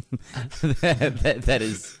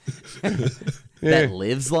that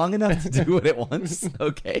lives long enough to do what it wants.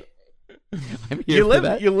 Okay. You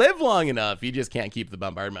live long enough. You just can't keep the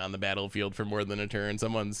bombardment on the battlefield for more than a turn.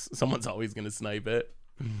 Someone's always going to snipe it.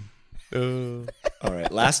 All right,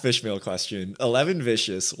 last Fishmail question. 11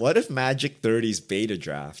 Vicious. What if Magic 30's beta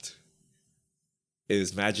draft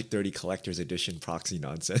is Magic 30 Collector's Edition proxy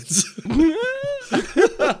nonsense?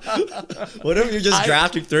 What if you're just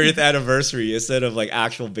drafting 30th anniversary instead of like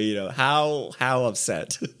actual beta? How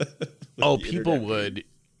upset? People would.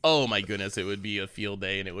 Oh my goodness, it would be a field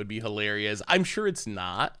day and it would be hilarious. I'm sure it's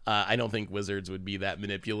not. I don't think Wizards would be that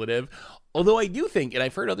manipulative. Although I do think, and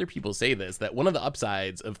I've heard other people say this, that one of the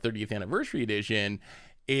upsides of 30th Anniversary Edition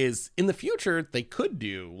is in the future they could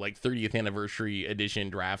do like 30th Anniversary Edition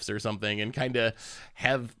drafts or something and kind of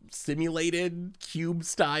have simulated cube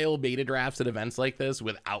style beta drafts at events like this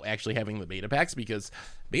without actually having the beta packs, because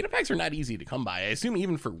beta packs are not easy to come by. I assume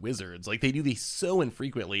even for Wizards, like they do these so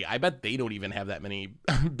infrequently. I bet they don't even have that many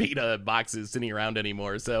beta boxes sitting around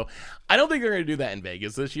anymore. So I don't think they're going to do that in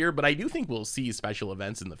Vegas this year, but I do think we'll see special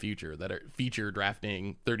events in the future that are feature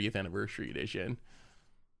drafting 30th Anniversary Edition.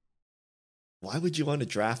 Why would you want to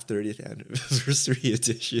draft 30th Anniversary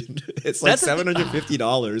Edition? It's like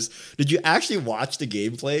 $750. Did you actually watch the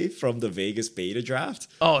gameplay from the Vegas beta draft?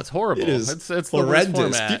 Oh, it's horrible. It is it's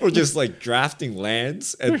horrendous. People are just like drafting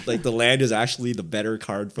lands, and like the land is actually the better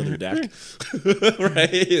card for their deck.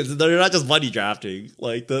 Right? They're not just money drafting.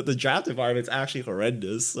 Like the draft environment's actually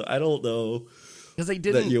horrendous. So I don't know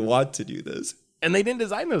that you want to do this. And they didn't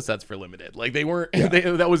design those sets for limited. Like they weren't.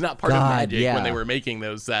 That was not part of Magic when they were making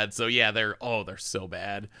those sets. So yeah, they're so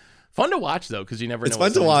bad. Fun to watch though, because you never know. It's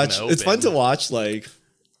fun to watch. It's fun to watch like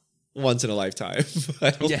once in a lifetime. I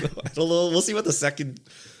don't know. We'll see what the second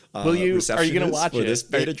reception are you going to watch for this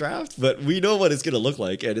beta draft? But we know what it's going to look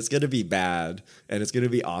like, and it's going to be bad, and it's going to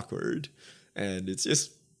be awkward, and it's just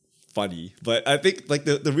funny. But I think like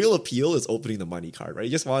the real appeal is opening the money card, right? You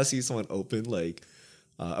just want to see someone open like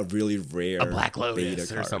a really rare Black Lotus beta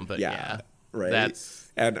card or something. Yeah. Right.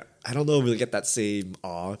 And I don't know if we'll get that same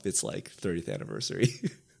awe if it's like 30th anniversary.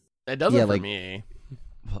 It doesn't for me.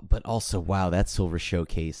 But also, wow, that Silver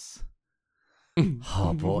Showcase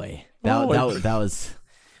Oh boy, that was.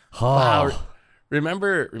 Oh. Wow.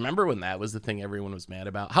 Remember when that was the thing everyone was mad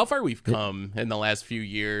about? How far we've come in the last few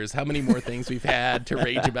years? How many more things we've had to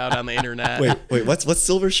rage about on the internet? Wait, what's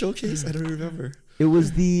Silver Showcase? I don't remember. It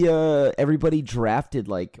was the everybody drafted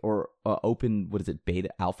open, what is it, beta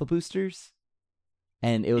alpha boosters,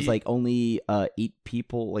 and it was like only 8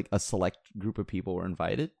 people, like a select group of people were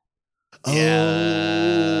invited.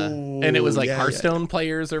 Yeah, and it was like Hearthstone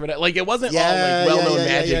players or whatever. Like it wasn't all like well-known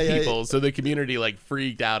Magic people, so the community like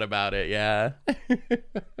freaked out about it. Yeah.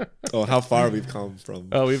 Oh, how far we've come from.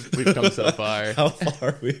 Oh, we've come so far. How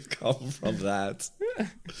far we've come from that.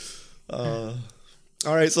 All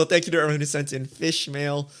right, so thank you to everyone who sent in fish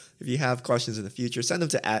mail. If you have questions in the future, send them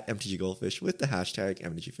to @MTGGoldfish with the hashtag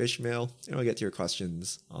MTGFishmail, and we'll get to your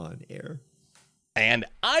questions on air. And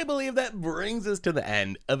I believe that brings us to the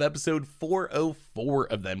end of episode 404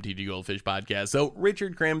 of the MTG Goldfish podcast. So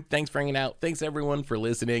Richard Krim, thanks for hanging out. Thanks everyone for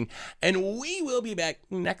listening. And we will be back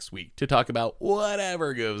next week to talk about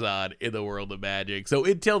whatever goes on in the world of Magic. So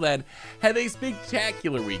until then, have a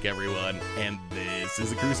spectacular week, everyone. And this is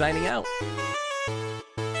the crew signing out.